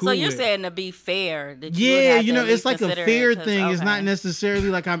kind of cool. So you're with. saying to be fair? That it's like a fair thing. Okay. It's not necessarily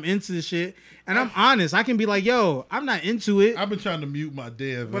like I'm into the shit. And I'm honest. I can be like, yo, I'm not into it. I've been trying to mute my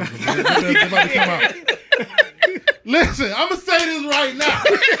dev. About to come out. Listen, I'm gonna say this right now.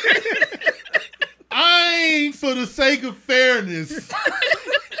 I ain't for the sake of fairness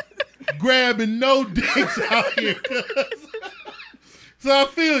grabbing no dicks out here. So I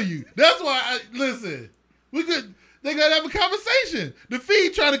feel you. That's why listen. They gotta have a conversation. The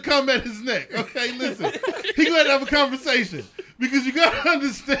feed trying to come at his neck. Okay, listen. He gotta have a conversation. Because you gotta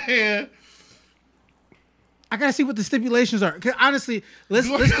understand. I gotta see what the stipulations are. Honestly, let's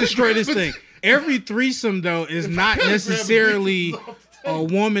destroy this thing. Every threesome though is not necessarily a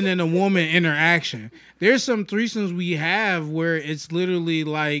woman and a woman interaction. There's some threesomes we have where it's literally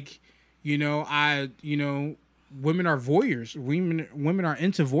like, women are voyeurs. Women are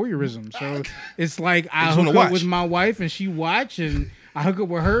into voyeurism. So it's like I hook up with my wife and she watch, and I hook up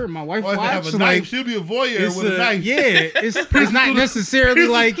with her and my wife watch. Like she'll be a voyeur with a knife. Yeah, it's not necessarily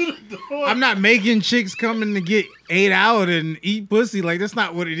like I'm not making chicks coming to get ate out and eat pussy. Like that's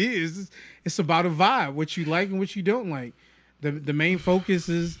not what it is. It's about a vibe, what you like and what you don't like. The main focus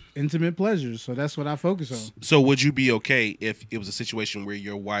is intimate pleasures, so that's what I focus on. So would you be okay if it was a situation where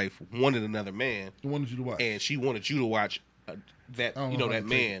your wife wanted another man, wanted you to watch, and she wanted you to watch that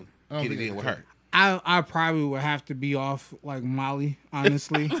man get it in with her? I probably would have to be off like Molly.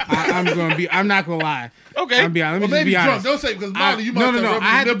 Honestly, I'm not gonna lie. Okay, I'm be honest. Let me be honest. Don't say because Molly, you might no.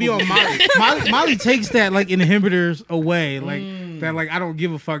 I had to be on Molly. Molly takes that like inhibitors away, like that. Like I don't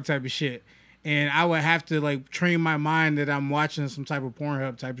give a fuck type of shit. And I would have to like train my mind that I'm watching some type of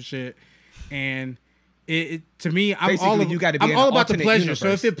Pornhub type of shit. And it to me, I'm all about the pleasure. Universe. So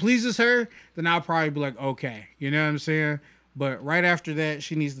if it pleases her, then I'll probably be like, okay, you know what I'm saying? But right after that,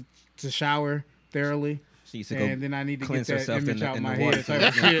 she needs to shower thoroughly. She needs to go and then I need to get that image out my head.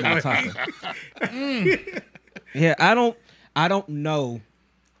 Type of shit. Yeah, I don't know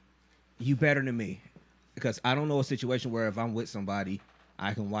you better than me because I don't know a situation where if I'm with somebody,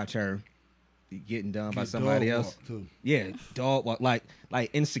 I can watch her getting done by somebody else. Yeah, dog walk like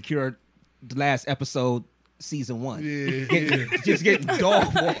Insecure, the last episode, season 1. Yeah, just getting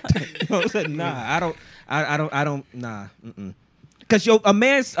dog walked. You know what I'm saying? Nah, I don't. Nah, because a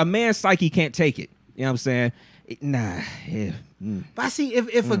man's psyche can't take it. You know what I'm saying? Nah. Yeah. But I see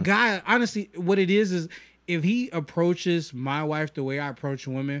if a guy, honestly, what it is if he approaches my wife the way I approach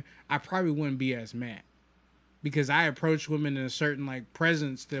women, I probably wouldn't be as mad. Because I approach women in a certain like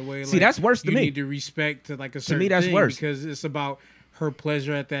presence the way like that's worse to me. You need to respect to like a certain to me, that's thing worse. Because it's about her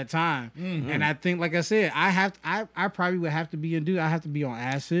pleasure at that time. Mm-hmm. And I think, like I said, I probably would have to be a dude. I have to be on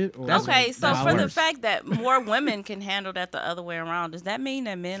acid. Okay, so for the fact that more women can handle that the other way around, does that mean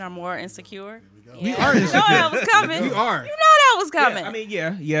that men are more insecure? We are insecure. You know that was coming. We are. You know that was coming. Yeah, I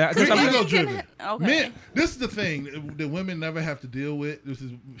mean, yeah. Because I'm ego driven. Okay. Men, this is the thing that women never have to deal with. This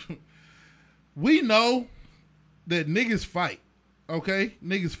is we know that niggas fight, okay?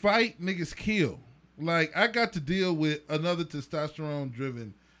 Niggas fight, niggas kill. Like, I got to deal with another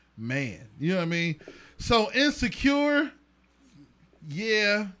testosterone-driven man. You know what I mean? So, insecure,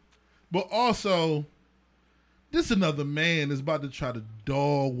 yeah. But also, this another man that's about to try to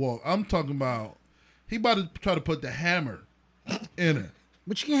dog walk. I'm talking about, he about to try to put the hammer in her.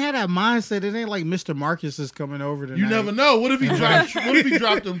 But you can have that mindset. It ain't like Mr. Marcus is coming over tonight. You never know. What if he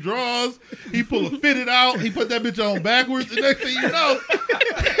dropped them drawers? He pull a fitted out. He put that bitch on backwards. The next thing you know,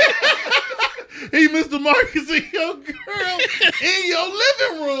 he Mr. Marcus and your girl in your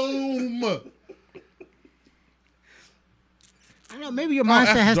living room. I don't know. Maybe your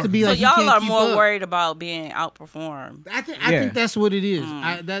mindset has to be like. So y'all are more worried about being outperformed. I think that's what it is.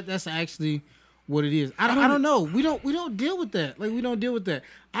 That's actually what it is. I don't know. We don't deal with that. Like we don't deal with that.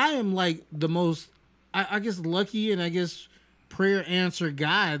 I am like the most I guess lucky and I guess prayer answer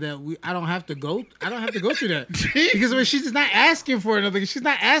guy that I don't have to go through that. Because when she's not asking for another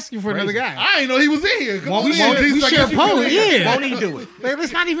guy. I didn't know he was in here. We share pole, yeah. Won't he do it? Like,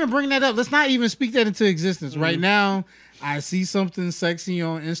 let's not even bring that up. Let's not even speak that into existence. Right now, I see something sexy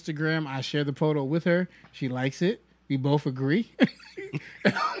on Instagram. I share the photo with her. She likes it. We both agree.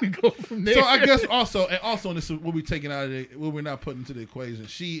 We go from there. So I guess also this is what we're taking out of it, what we're not putting into the equation.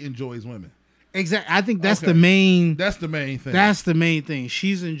 She enjoys women. Exactly. I think that's the main. That's the main thing. That's the main thing.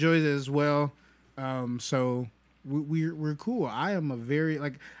 She's enjoyed it as well. So we're cool. I am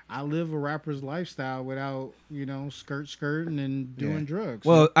I live a rapper's lifestyle without skirting and doing drugs.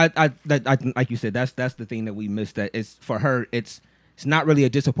 Well, I like you said, that's the thing that we missed. That it's for her. It's not really a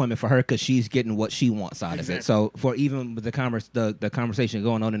disappointment for her because she's getting what she wants out of it. So for even with the conversation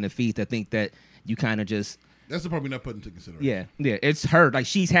going on in the feed, I think that you kind of just. That's the part we're not putting into consideration. Yeah, it's her. Like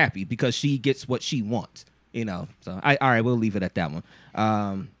she's happy because she gets what she wants. So all right, we'll leave it at that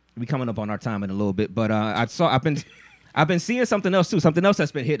one. We coming up on our time in a little bit, but I've been seeing something else too. Something else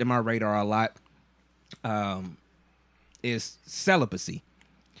that's been hitting my radar a lot is celibacy.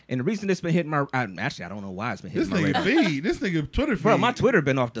 And the reason it's been hitting I don't know why it's been hitting my radar. This nigga Twitter feed. Bro, my Twitter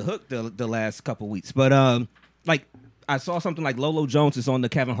been off the hook the last couple weeks. But I saw something like Lolo Jones is on the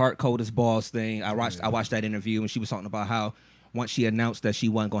Kevin Hart Coldest Balls thing. I watched that interview and she was talking about how once she announced that she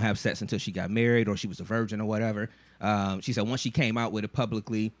wasn't gonna have sex until she got married or she was a virgin or whatever. She said once she came out with it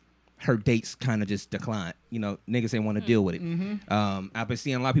publicly, her dates kind of just declined. Niggas didn't want to deal with it. Mm-hmm. I've been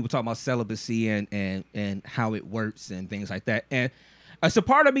seeing a lot of people talking about celibacy and how it works and things like that. And it's a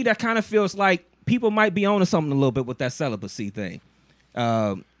part of me that kind of feels like people might be on to something a little bit with that celibacy thing.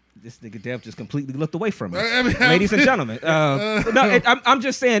 This nigga Dev just completely looked away from me. Ladies and gentlemen. I'm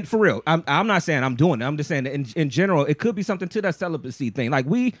just saying, for real. I'm not saying I'm doing it. I'm just saying that in general, it could be something to that celibacy thing. Like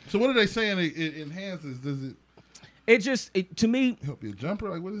So what are they saying it enhances? Does it... To me... Help you a jumper?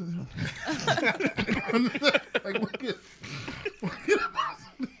 Like, what is it? Like, what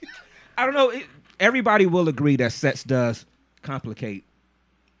I don't know. Everybody will agree that sex does complicate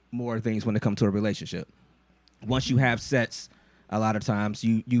more things when it comes to a relationship. Once you have sex, a lot of times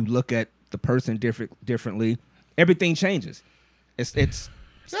you look at the person differently. Everything changes. It's That's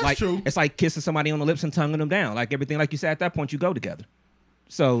like true. It's like kissing somebody on the lips and tonguing them down. Like everything, like you said, at that point you go together.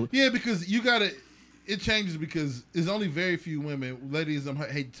 So yeah, because you gotta. It changes because there's only very few women. Ladies, I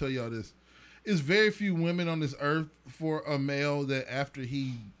hate to tell y'all this. There's very few women on this earth for a male that after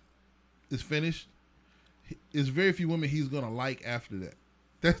he is finished, there's very few women he's gonna like after that.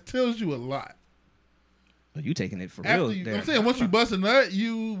 That tells you a lot. You taking it for after real? I'm saying once you bust a nut,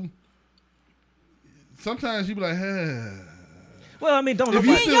 sometimes you be like, hey. Well, I mean, don't y'all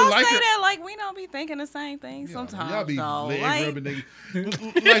say that like we don't be thinking the same thing sometimes. Y'all be rubbing niggas.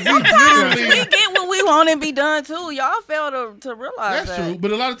 Sometimes we get what we want and be done too. Y'all fail to realize that's true,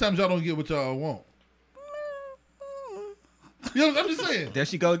 but a lot of times y'all don't get what y'all want. You know, I'm just saying. There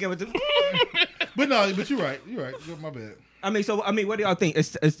she go again with the. But you're right. You're right. My bad. I mean, what do y'all think?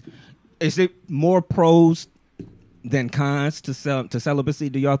 Is it more pros than cons to celibacy?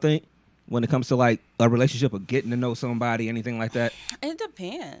 Do y'all think? When it comes to like a relationship or getting to know somebody, anything like that? It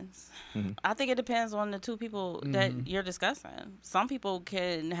depends. Mm-hmm. I think it depends on the two people that you're discussing. Some people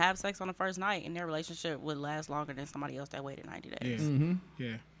can have sex on the first night and their relationship would last longer than somebody else that waited 90 days. Yeah. Mm-hmm.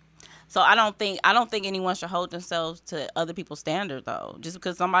 Yeah. So I don't think anyone should hold themselves to other people's standard though. Just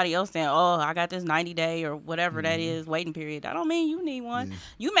because somebody else saying, "Oh, I got this 90-day or whatever that is waiting period," I don't mean you need one. Yeah.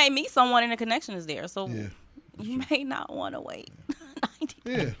 You may meet someone and the connection is there, so you may not want to wait.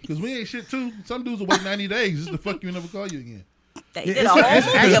 Yeah, because we ain't shit too. Some dudes will wait 90 days just to fuck you and never call you again. They did a whole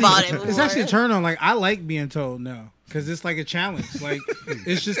movie about it. It's actually a turn on. Like I like being told no because it's like a challenge. Like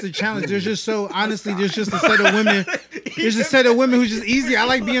it's just a challenge. There's just honestly, there's just a set of women. There's a set of women who's just easy. I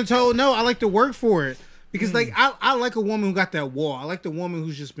like being told no. I like to work for it because like I like a woman who got that wall. I like the woman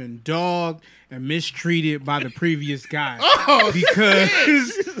who's just been dogged and mistreated by the previous guy.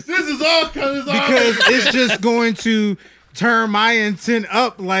 Because this is all because it's just going to turn my intent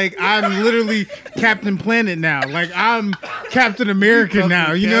up. Like I'm literally Captain Planet now. Like I'm Captain America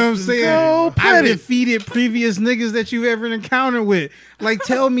now. You know what I'm saying? I've defeated previous niggas that you ever encountered with. Like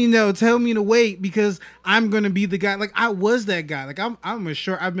tell me no, tell me to wait because I'm gonna be the guy. Like I was that guy. Like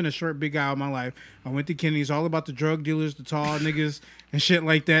I've been a short big guy all my life. I went to Kennedy's, all about the drug dealers, the tall niggas and shit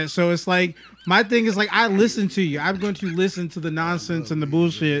like that. So it's like my thing is like I listen to you. I'm going to listen to the nonsense and the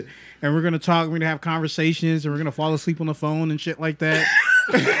bullshit. And we're going to talk, we're going to have conversations, and we're going to fall asleep on the phone and shit like that.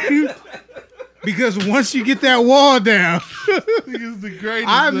 Because once you get that wall down, he's the greatest.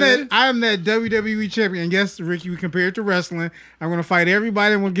 I'm that WWE champion. Yes, Ricky, we compare it to wrestling. I'm going to fight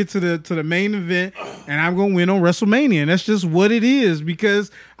everybody and we'll get to the main event, and I'm going to win on WrestleMania. And that's just what it is because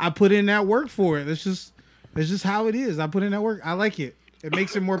I put in that work for it. It's just how it is. I put in that work. I like it. It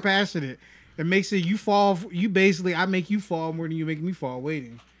makes it more passionate. It makes it I make you fall more than you make me fall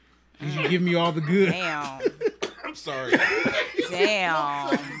waiting. You give me all the good. Damn. I'm sorry.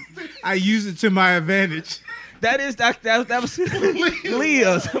 Damn. I use it to my advantage. That was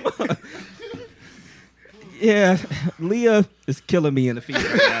Leah. Yeah, Leah is killing me in the feed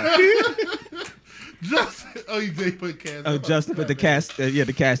right now. They put cast. Oh, Justin put the cast.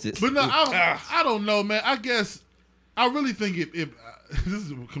 The cast. But no, I don't know, man. I guess I really think it this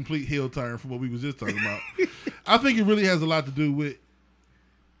is a complete heel turn from what we was just talking about. I think it really has a lot to do with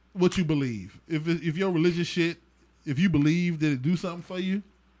what you believe. If your religious shit, if you believe that it do something for you.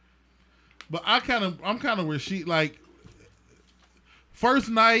 But I'm kind of where she like first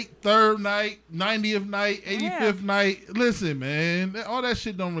night, third night, 90th night, 85th night. Listen, man, all that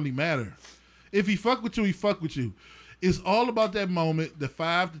shit don't really matter. If he fuck with you, he fuck with you. It's all about that moment, the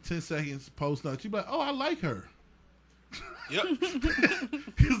 5 to 10 seconds post nut. You be like, oh, I like her. Yep.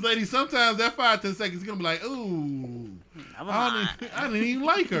 Because, lady, sometimes that 5 to 10 seconds is gonna be like, ooh, I didn't even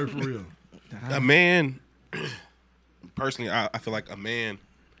like her for real. A man, personally, I feel like a man,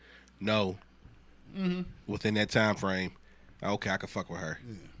 within that time frame, okay, I can fuck with her.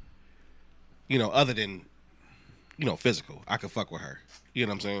 Yeah. You know, other than, physical, I can fuck with her. You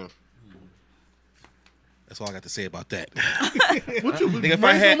know what I'm saying? That's all I got to say about that. Nigga,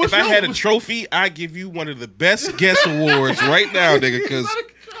 if I had a trophy, I'd give you one of the best guest awards right now, nigga. Because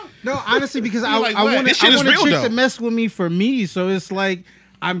no, honestly, because I want a chick to mess with me for me. So it's like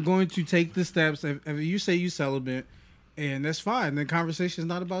I'm going to take the steps. If you say you celibate, And that's fine. The conversation is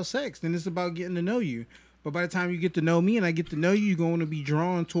not about sex. Then it's about getting to know you. But by the time you get to know me and I get to know you, you're going to be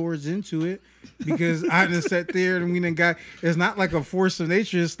drawn towards into it because I done sat there and we done got. It's not like a force of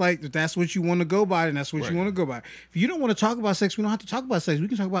nature. It's like if that's what you want to go by, and that's what you want to go by. If you don't want to talk about sex, we don't have to talk about sex. We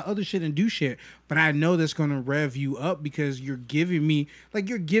can talk about other shit and do shit. But I know that's going to rev you up because you're giving me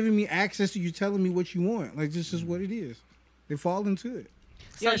access to you telling me what you want. Like this is what it is. They fall into it.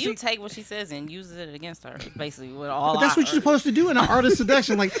 So you take what she says and use it against her, basically. With all but that's what you're supposed to do in an art of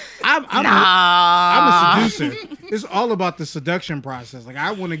seduction. Like I'm a seducer. It's all about the seduction process. Like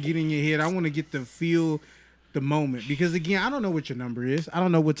I want to get in your head. I want to get to feel the moment because again, I don't know what your number is. I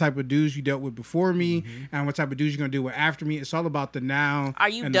don't know what type of dudes you dealt with before me and what type of dudes you're gonna deal with after me. It's all about the now. Are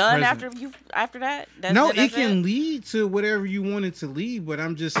you done after that? It can lead to whatever you want it to lead, but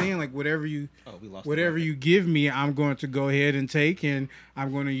I'm just saying like whatever you give me, I'm going to go ahead and take, and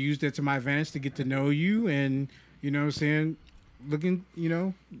I'm going to use that to my advantage to get to know you, and you know what I'm saying, looking, you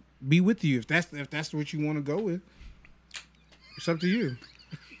know, be with you if that's what you want to go with. It's up to you.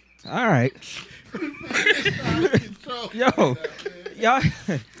 All right. Yo, y'all.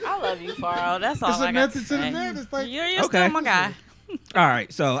 I love you, Faro. That's all It's I a got method to the madness. Like, you're still my guy. All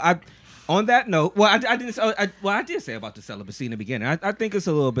right. So on that note, I did say about the celibacy in the beginning. I think it's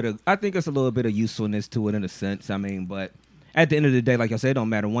a little bit of usefulness to it in a sense. I mean, but at the end of the day, like I said, it don't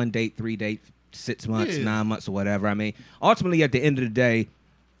matter 1 date, 3 date, 6 months, 9 months, or whatever. I mean, ultimately, at the end of the day,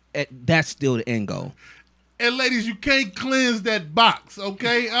 that's still the end goal. And ladies, you can't cleanse that box,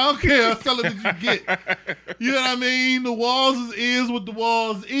 okay? I don't care how solid that you get. You know what I mean? The walls is what the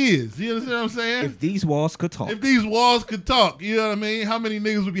walls is. You understand what I'm saying? If these walls could talk. If these walls could talk, you know what I mean? How many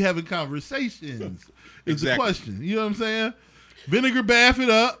niggas would be having conversations is the question. You know what I'm saying? Vinegar bath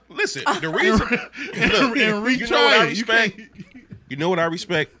it up. Listen, the reason... and retry. You know what I respect? You know what I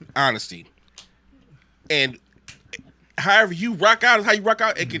respect? Honesty. And however you rock out is how you rock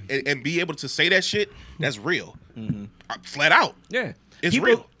out and be able to say that shit. That's real. Flat out. Yeah. It's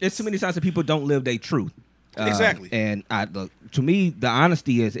real. There's too many times that people don't live their truth. Exactly. And to me, the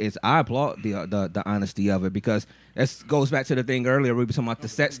honesty is I applaud the honesty of it because that goes back to the thing earlier we were talking about the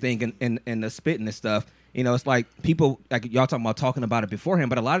sex thing and the spitting and stuff. You know, it's like people, like y'all talking about it beforehand,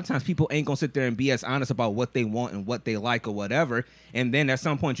 but a lot of times people ain't going to sit there and be as honest about what they want and what they like or whatever. And then at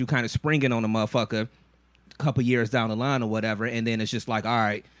some point you kind of spring it on a motherfucker a couple years down the line or whatever. And then it's just like, all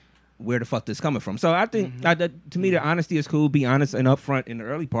right, where the fuck this coming from? So I think to me the honesty is cool. Be honest and upfront in the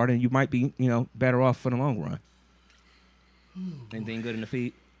early part, and you might be better off for the long run. Anything good in the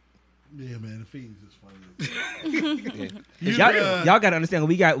feed? Yeah, man, the feeds is funny. Y'all got to understand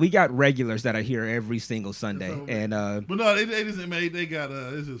we got regulars that are here every single Sunday, and but no, they got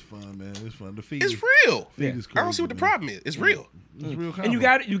it's just fun, man. It's fun. The feed it's real. Feed is crazy, I don't see what the problem is. It's real. It's real. And you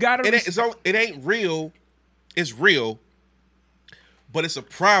got to. It ain't real. It's real. But it's a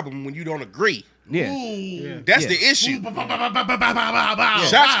problem when you don't agree. Yeah. That's the issue.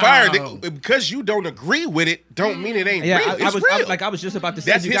 Shots fired. Because you don't agree with it, don't mean it ain't real. It's real. I was just about to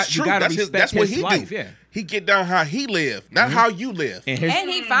say, that's you his truth. That's what he life. do. Yeah. He get down how he live, not how you live. And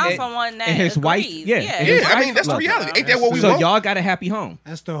he found someone that and his agrees. wife. Yeah. I mean, that's the reality. Ain't that what we want? So y'all got a happy home.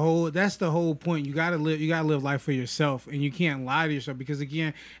 That's the whole point. You gotta live life for yourself, and you can't lie to yourself. Because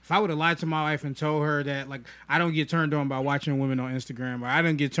again, if I would have lied to my wife and told her that like I don't get turned on by watching women on Instagram, or I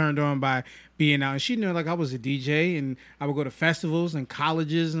don't get turned on by being out, and she knew like I was a DJ and I would go to festivals and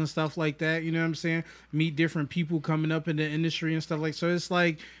colleges and stuff like that. You know what I'm saying? Meet different people coming up in the industry and stuff like. So it's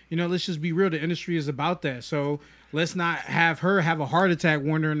like, let's just be real. The industry is about that. So let's not have her have a heart attack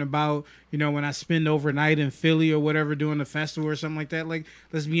wondering about, when I spend overnight in Philly or whatever doing a festival or something like that. Like,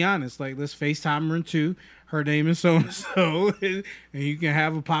 let's be honest. Like, let's FaceTime her too. Her name is so-and-so. And you can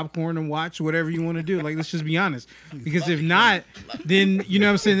have a popcorn and watch whatever you want to do. Like, let's just be honest. Because if not, then, you know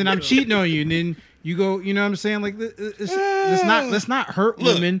what I'm saying, then I'm cheating on you. And then you go, you know what I'm saying? Like, let's not hurt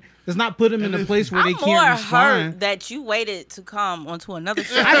women. Let's not put them in a place where they can't respond. I'm more hurt that you waited to come onto another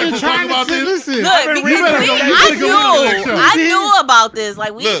show. I've been trying to listen. Look, I knew about this.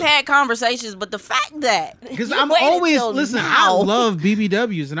 Like, we've had conversations, but the fact that because I'm always I love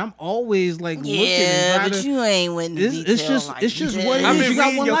BBWs, and I'm always like looking. Yeah, but you ain't with it's just what it is. I've been you got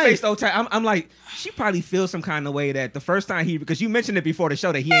reading one your life. face the whole time. I'm like, she probably feels some kind of way that the first time because you mentioned it before the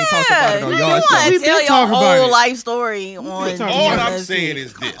show that he ain't talked about it on y'all show. You tell your whole life story on. All I'm saying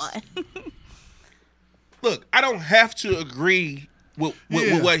is this. Look, I don't have to agree with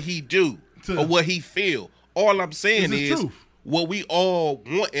what he do or what he feel. All I'm saying is what we all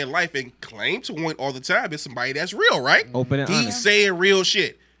want in life and claim to want all the time is somebody that's real, right? Open and honest. He's saying real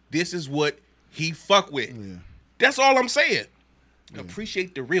shit. This is what he fuck with. Yeah. That's all I'm saying.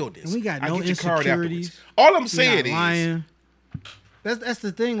 Appreciate the realness. And we got I'll no get your card insecurities. afterwards. All I'm saying is, lying. That's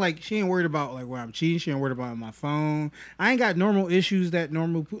the thing. Like, she ain't worried about like where I'm cheating. She ain't worried about my phone. I ain't got normal issues that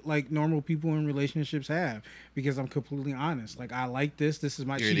normal people in relationships have because I'm completely honest. Like, I like this. This is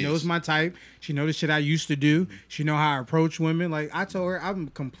my. She knows my type. She knows the shit I used to do. She know how I approach women. Like, I told her I'm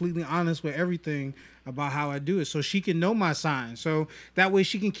completely honest with everything about how I do it, so she can know my signs. So that way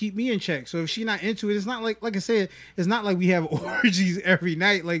she can keep me in check. So if she's not into it, it's not like I said, it's not like we have orgies every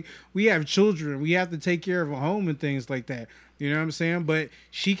night. Like, we have children. We have to take care of a home and things like that. You know what I'm saying? But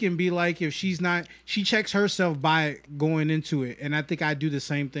she can be like, if she's not, she checks herself by going into it. And I think I do the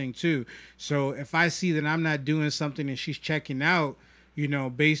same thing too. So if I see that I'm not doing something and she's checking out, you know,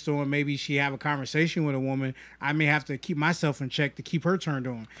 based on maybe she have a conversation with a woman, I may have to keep myself in check to keep her turned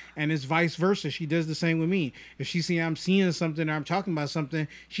on. And it's vice versa. She does the same with me. If she see I'm seeing something or I'm talking about something,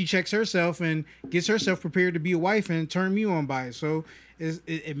 she checks herself and gets herself prepared to be a wife and turn me on by it. So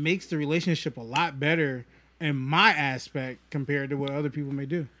it makes the relationship a lot better in my aspect compared to what other people may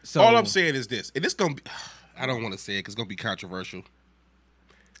do. So all I'm saying is this, and it's gonna be, I don't want to say it because it's gonna be controversial.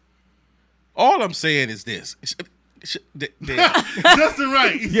 All I'm saying is this. Justin,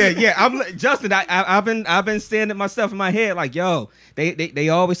 right? Yeah. I'm Justin. I've been standing myself in my head like, yo, they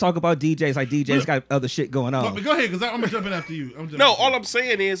always talk about DJs like DJs got other shit going on. Go ahead, because I'm gonna jump in after you. All I'm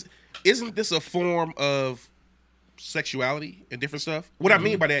saying is, isn't this a form of sexuality and different stuff? What I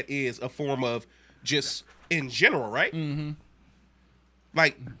mean by that is a form of just in general, right? Mm-hmm.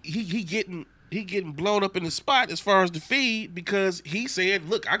 Like he getting blown up in the spot as far as the feed because he said,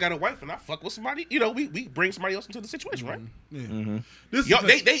 "Look, I got a wife and I fuck with somebody." You know, we bring somebody else into the situation, right? Yeah. Mm-hmm.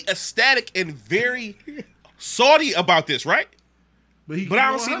 They ecstatic and very salty about this, right? But I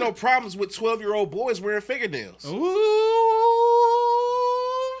don't see no problems with 12-year-old boys wearing fingernails. Ooh,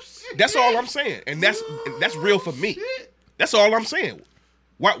 shit. That's all I'm saying, and that's real for me. Shit. That's all I'm saying.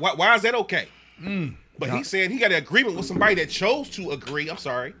 Why is that okay? But he's saying he got an agreement with somebody that chose to agree. I'm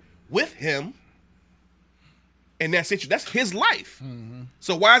sorry, with him, and that's his life. Mm-hmm.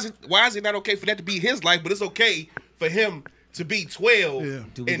 So why is it not okay for that to be his life, but it's okay for him to be 12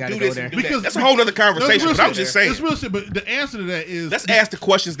 and do this and do that? That's a whole other conversation. But I'm just saying, it's real shit. But the answer to that is let's ask the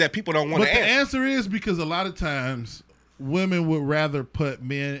questions that people don't want to answer. But the answer is because a lot of times women would rather put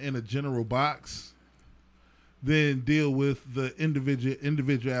men in a general box than deal with the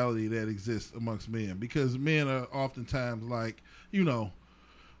individuality that exists amongst men, because men are oftentimes like, you know,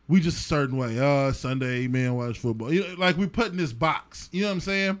 we just a certain way. Sunday, men watch football. You know, like we put in this box. You know what I'm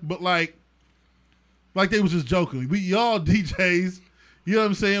saying? But like they was just joking. We all DJs. You know what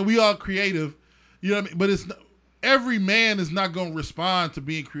I'm saying? We all creative. You know what I mean? But it's every man is not going to respond to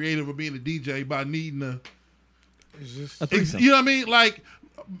being creative or being a DJ by needing a threesome. You know what I mean? Like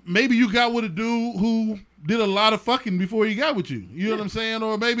maybe you got with a dude who did a lot of fucking before he got with you. You know what I'm saying?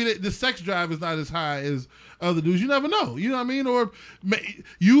 Or maybe the sex drive is not as high as other dudes. You never know. You know what I mean? Or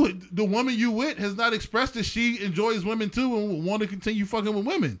the woman you with has not expressed that she enjoys women too and will want to continue fucking with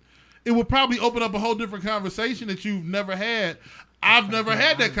women. It would probably open up a whole different conversation that you've never had. I've never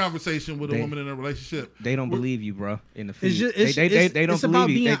had that conversation with a woman in a relationship. They don't believe you, bro. In the feed, they don't believe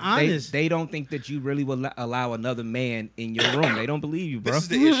you. Being honest. They don't think that you really will allow another man in your room. They don't believe you, bro. This is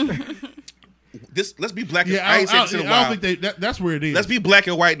the issue. Let's be black and white. I don't think that's where it is. Let's be black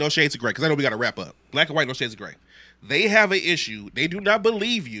and white, no shades of gray, because I know we got to wrap up. Black and white, no shades of gray. They have an issue. They do not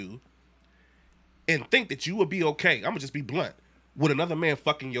believe you and think that you will be okay. I'm going to just be blunt. With another man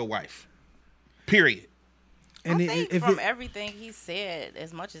fucking your wife. Period. And I think from everything he said,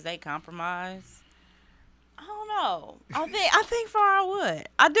 as much as they compromise, I don't know. I think I would.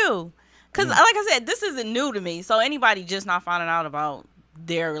 I do. Because like I said, this isn't new to me. So anybody just not finding out about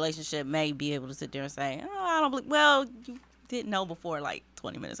their relationship may be able to sit there and say, "Oh, I don't believe." Well, you didn't know before like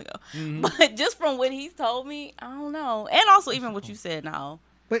 20 minutes ago. Mm-hmm. But just from what he's told me, I don't know. And also even what you said now.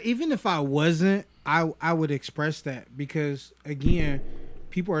 But even if I wasn't, I would express that, because again,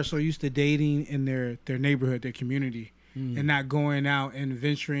 people are so used to dating in their neighborhood, their community, and not going out and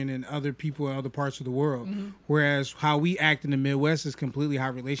venturing in other people in other parts of the world. Mm-hmm. Whereas how we act in the Midwest is completely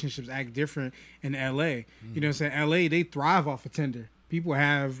how relationships act different in LA. Mm-hmm. You know what I'm saying? LA, they thrive off of Tinder. People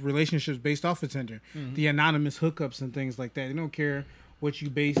have relationships based off of Tinder. Mm-hmm. The anonymous hookups and things like that. They don't care what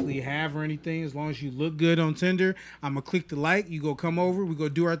you basically have or anything. As long as you look good on Tinder, I'm going to click the like. You go come over. We go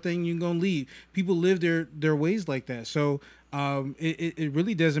do our thing. You're going to leave. People live their ways like that. So it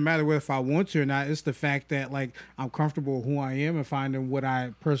really doesn't matter whether if I want to or not. It's the fact that like I'm comfortable with who I am and finding what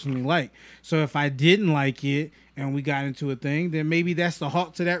I personally like. So if I didn't like it and we got into a thing, then maybe that's the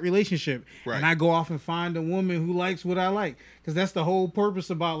halt to that relationship. Right. And I go off and find a woman who likes what I like. Because that's the whole purpose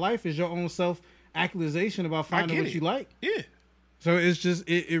about life, is your own self-actualization about finding what you like. Yeah. So it's just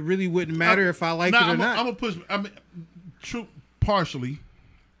it really wouldn't matter if I like it or not. I'm gonna push. I mean, true, partially.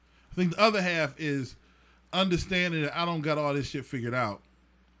 I think the other half is understanding that I don't got all this shit figured out,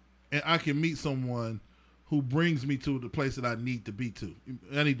 and I can meet someone who brings me to the place that I need to be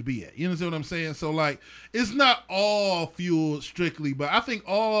at. You understand what I'm saying? So like, it's not all fueled strictly, but I think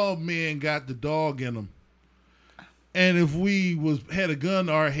all men got the dog in them. And if we had a gun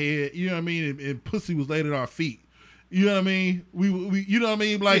to our head, you know what I mean, and pussy was laid at our feet, you know what I mean? We you know what I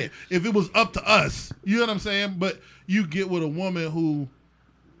mean? Like if it was up to us, you know what I'm saying? But you get with a woman who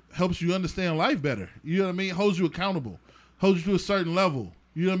helps you understand life better. You know what I mean? Holds you accountable, holds you to a certain level.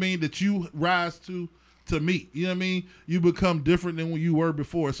 You know what I mean? That you rise to meet. You know what I mean? You become different than when you were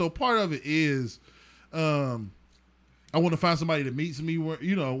before. So part of it is, I want to find somebody that meets me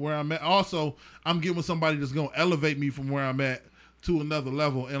where I'm at. Also, I'm getting with somebody that's gonna elevate me from where I'm at to another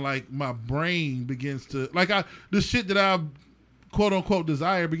level, and like my brain begins to the shit that I quote unquote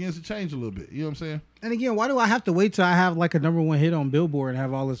desire begins to change a little bit. You know what I'm saying? And again, why do I have to wait till I have like a #1 hit on Billboard and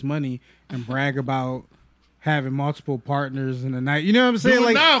have all this money and brag about having multiple partners in the night? You know what I'm saying?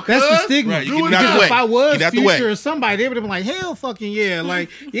 Like now, that's the stigma. Right, if I was Future or somebody, they would have been like, hell fucking yeah.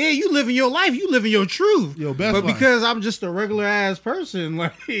 Like, yeah, you living your life, you living your truth. Your best but life. because I'm just a regular ass person,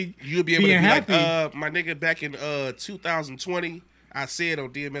 like you'll be able to be happy. like, my nigga, back in 2020, I said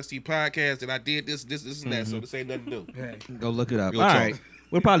on DMST podcast that I did this, and that. So this ain't nothing new. Go look it up. Real All talk. right.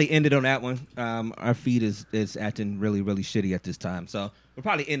 We'll probably end it on that one. Our feed is acting really, really shitty at this time. So we'll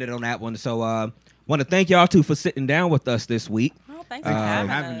probably end it on that one. So want to thank y'all too for sitting down with us this week. Oh, thanks for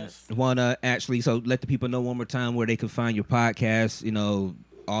having us. Want to actually, so let the people know one more time where they can find your podcast,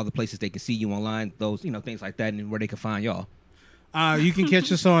 all the places they can see you online, those, things like that, and where they can find y'all. You can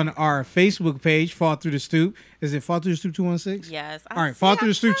catch us on our Facebook page, Fall Through the Stoop. Is it Fall Through the Stoop 216? Yes. All right, Fall Through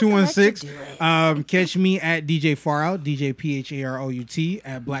the Stoop 216. Catch me at DJ Farout, DJ PHAROUT,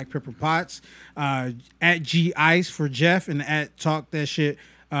 at Black Pepper Potts, at G Ice for Jeff, and at Talk That Shit.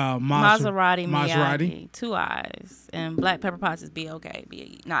 Maserati Miyagi, 2 eyes, and Black Pepper Potts is BOK,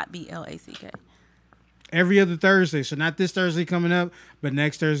 not BLACK. Every other Thursday. So not this Thursday coming up, but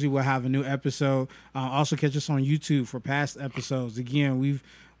next Thursday we'll have a new episode. Also catch us on YouTube for past episodes. Again,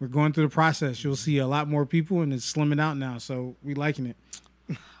 we're going through the process. You'll see a lot more people, and it's slimming out now. So we liking it.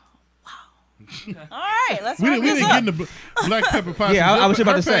 All right, let's. We didn't get in the Black Pepper Pie. Yeah, I was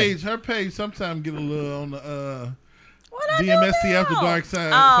about to say her page sometimes get a little on the What I DMST do After now? Dark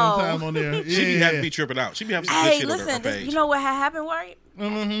side. Sometime on there. She be having me tripping out. She be having some good shit on her page. You know what had happened, right?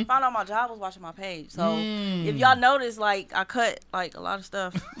 Mm-hmm. Found out my job was watching my page. So if y'all notice, like I cut like a lot of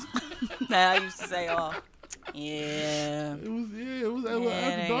stuff that I used to say off. Yeah. It was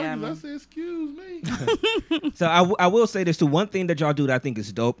After Dark. I said, excuse me. So I will say this too. One thing that y'all do that I think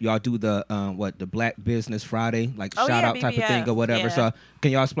is dope. Y'all do the the Black Business Friday, like shout out type of thing or whatever. Yeah. So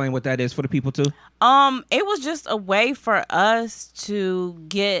can y'all explain what that is for the people too? It was just a way for us to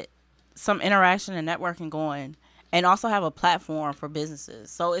get some interaction and networking going, and also have a platform for businesses.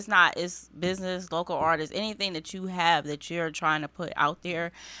 So it's business, local artists, anything that you have that you're trying to put out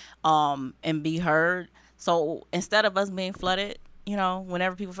there, and be heard. So instead of us being flooded,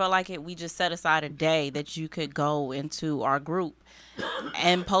 whenever people felt like it, we just set aside a day that you could go into our group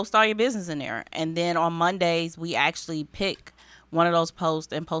and post all your business in there. And then on Mondays, we actually pick one of those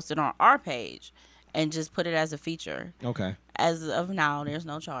posts and post it on our page and just put it as a feature. Okay. As of now, there's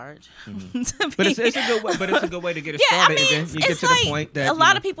no charge. But it's a good way. But it's a good way to get it started, and then you get to the point that a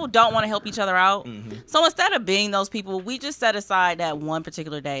lot of people don't want to help each other out. So instead of being those people, we just set aside that one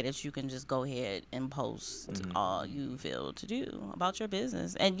particular day that you can just go ahead and post all you feel to do about your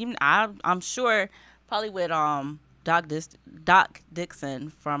business. And I'm sure probably with Doc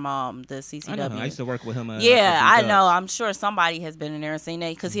Dixon from the CCW. I used to work with him. I know. I'm sure somebody has been in there and seen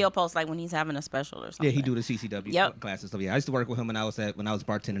it because he'll post like when he's having a special or something. Yeah, he do the CCW classes and stuff. Yeah, I used to work with him when I was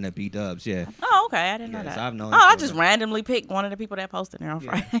bartending at B Dubs. Yeah. Oh, okay. I didn't know that. So I've known. I just randomly picked one of the people that posted there on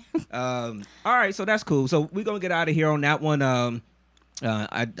Friday. All right, so that's cool. So we're gonna get out of here on that one.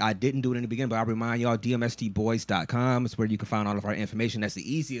 I didn't do it in the beginning, but I'll remind y'all, DMSTboys.com is where you can find all of our information. That's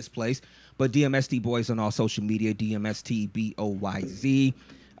the easiest place. But DMST Boys on all social media, DMSTBOYZ.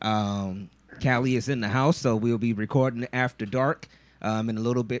 Callie is in the house, so we'll be recording After Dark in a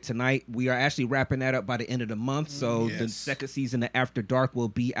little bit tonight. We are actually wrapping that up by the end of the month, so the second season of After Dark will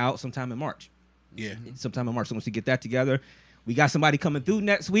be out sometime in March. Yeah. Sometime in March. So once we get that together, We got somebody coming through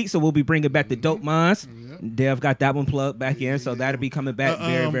next week, so we'll be bringing back the Dope Minds. Dev got that one plugged back in, so that'll be coming back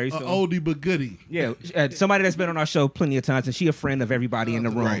very soon. Oldie but goodie. Yeah, somebody that's been on our show plenty of times, and she a friend of everybody in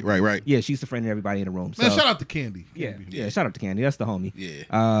the room. Right. Yeah, she's a friend of everybody in the room. So. Man, shout out to Candy. Yeah, shout out to Candy. That's the homie.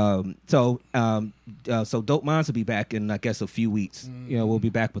 Yeah. So Dope Minds will be back in, I guess, a few weeks. You know, we'll be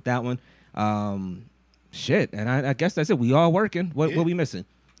back with that one. Shit, and I guess that's it. We all working. What we missing?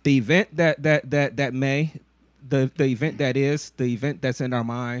 The event that May. The event the event that's in our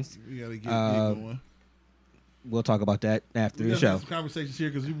minds. We gotta get going. We'll talk about that after the show. Some conversations here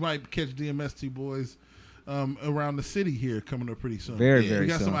because we might catch DMST boys around the city here coming up pretty soon. Very we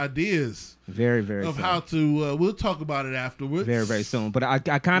got soon. some ideas. Very of soon. how to. We'll talk about it afterwards. Very soon. But I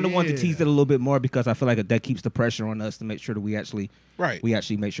kind of want to tease it a little bit more because I feel like that keeps the pressure on us to make sure that we actually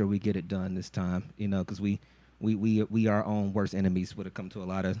make sure we get it done this time. You know, because we are our own worst enemies when it comes to a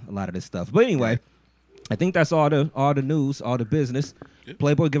lot of this stuff. But anyway. I think that's all the news, all the business. Yep.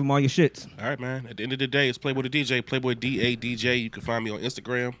 Playboy, give them all your shits. All right, man. At the end of the day, it's Playboy the DJ, Playboy DADJ. You can find me on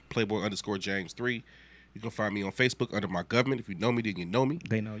Instagram, Playboy_James3. You can find me on Facebook under my government. If you know me, then you know me.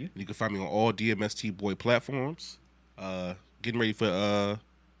 They know you. You can find me on all DMST Boy platforms. Getting ready for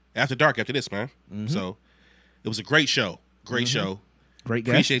After Dark after this, man. Mm-hmm. So it was a great show. Great show. Great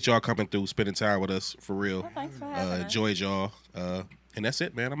guest. Appreciate y'all coming through, spending time with us for real. Well, thanks for having us. Enjoyed y'all. And that's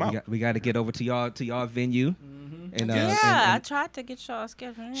it, man. I'm out. We got to get over to y'all venue. And, I tried to get y'all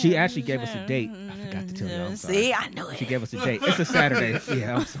scheduled. She actually gave us a date. I forgot to tell y'all. I'm sorry. See, I knew it. She gave us a date. It's a Saturday.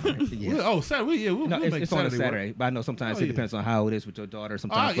 Yeah, I'm sorry. Yeah. Saturday. We'll make it's on a Saturday. Work. But I know sometimes it depends on how it is with your daughter.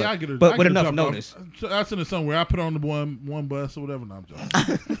 Sometimes, I get it. But with enough notice. I send it somewhere. I put on the one bus or whatever. I'm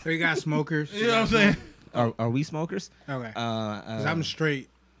joking. We got smokers. You know what I'm saying? Are we smokers? Okay. 'Cause I'm straight.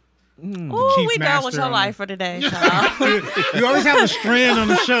 Ooh, we done with your life for today, child. You always have a strand on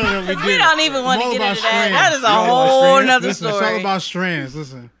the show that we do. We don't even want to get into that. That is a whole nother story. It's all about strands.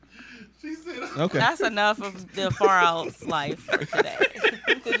 Listen. Okay. That's enough of the Far Out's life for today.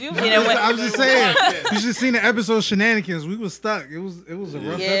 I'm just saying. You should have seen the episode Shenanigans. We was stuck. It was a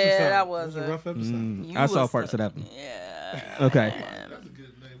rough episode. Yeah, that was a rough episode. I saw parts of that one. Yeah. Okay. That's a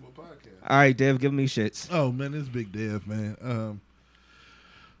good name for a podcast. All right, Dev, give me shits. Oh man, this is Big Dev, man.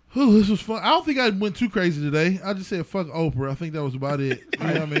 This was fun. I don't think I went too crazy today. I just said fuck Oprah. I think that was about it. You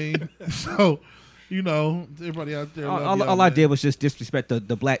know what I mean? So, everybody out there. All I did was just disrespect the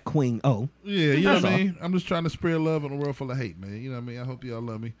black queen. Oh, yeah, you know what I mean? I'm just trying to spread love in a world full of hate, man. You know what I mean? I hope y'all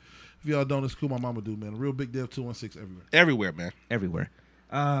love me. If y'all don't, it's cool. My mama do, man. Real Big Dev 216 everywhere. Everywhere, man. Everywhere.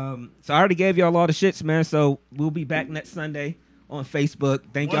 So I already gave y'all all the shits, man. So we'll be back next Sunday on Facebook.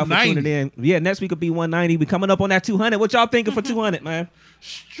 Thank y'all for tuning in. Yeah, next week will be 190. We coming up on that 200. What y'all thinking for 200, man?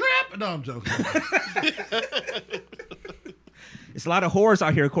 Strip. No, I'm joking. It's a lot of whores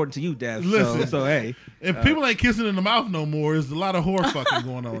out here, according to you, Dev. Listen, so hey, if people ain't kissing in the mouth no more, there's a lot of whore fucking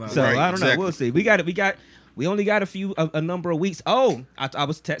going on out so there. I don't know. We'll see. We only got a number of weeks. Oh, I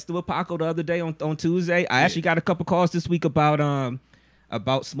was texting with Paco the other day on Tuesday. I actually got a couple calls this week about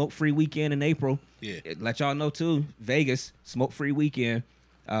Smoke Free Weekend in April. Yeah. Let y'all know too. Vegas Smoke Free Weekend.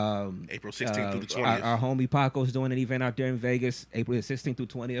 April 16th through the 20th. Our homie Paco's doing an event out there in Vegas, April 16th through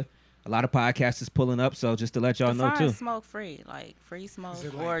 20th. A lot of podcasts is pulling up, so just to let y'all know too. Smoke free, like free smoke.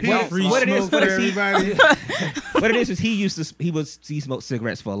 What it is he smoked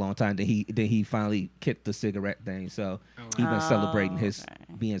cigarettes for a long time. Then he finally kicked the cigarette thing. So he's been celebrating his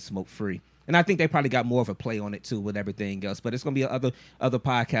being smoke free. And I think they probably got more of a play on it too with everything else. But it's gonna be other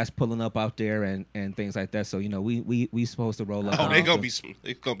podcasts pulling up out there and things like that. So we supposed to roll up. Oh, they gonna be smoke.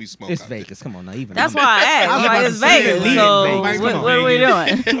 It's Vegas. Come on now. Even that's why I asked. Like, it's Vegas. So what are we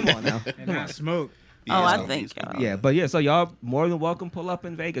doing? Come on now. And not smoke. Yeah, I think y'all. Yeah, but so y'all more than welcome. Pull up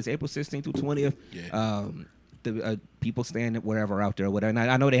in Vegas, April 16th through 20th. Yeah. The people staying wherever out there, whatever. And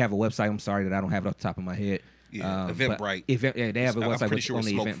I know they have a website. I'm sorry that I don't have it off the top of my head. Yeah, Eventbrite. They have a website pretty sure on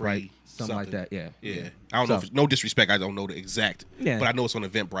the Smoke Eventbrite, Free, something like that. Yeah. I don't know. If, no disrespect, I don't know the exact. Yeah. But I know it's on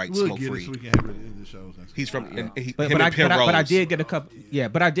Eventbrite. We'll Smoke get Free. it so we can have it in the shows. He's from. But I did get a couple. Yeah,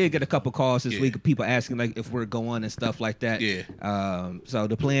 but I did get a couple calls this week of people asking like if we're going and stuff like that. Yeah. So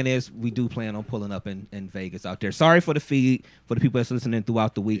the plan is we do plan on pulling up in Vegas out there. Sorry for the feed for the people that's listening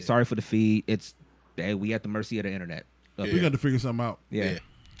throughout the week. Sorry for the feed. We at the mercy of the internet. We got to figure something out. Yeah.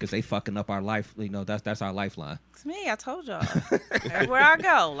 Because they fucking up our life. That's our lifeline. It's me. I told y'all. Everywhere I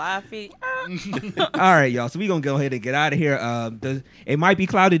go, live feed. All right, y'all. So we're going to go ahead and get out of here. It might be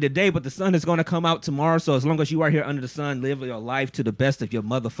cloudy today, but the sun is going to come out tomorrow. So as long as you are here under the sun, live your life to the best of your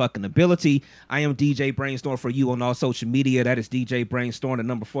motherfucking ability. I am DJ Brainstorm for you on all social media. That is DJ Brainstorm, the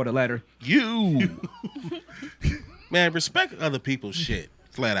number 4, the letter. You. Man, respect other people's shit.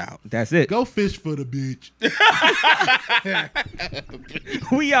 Flat out. That's it. Go fish for the bitch.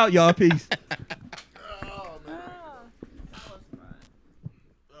 We out, y'all. Peace.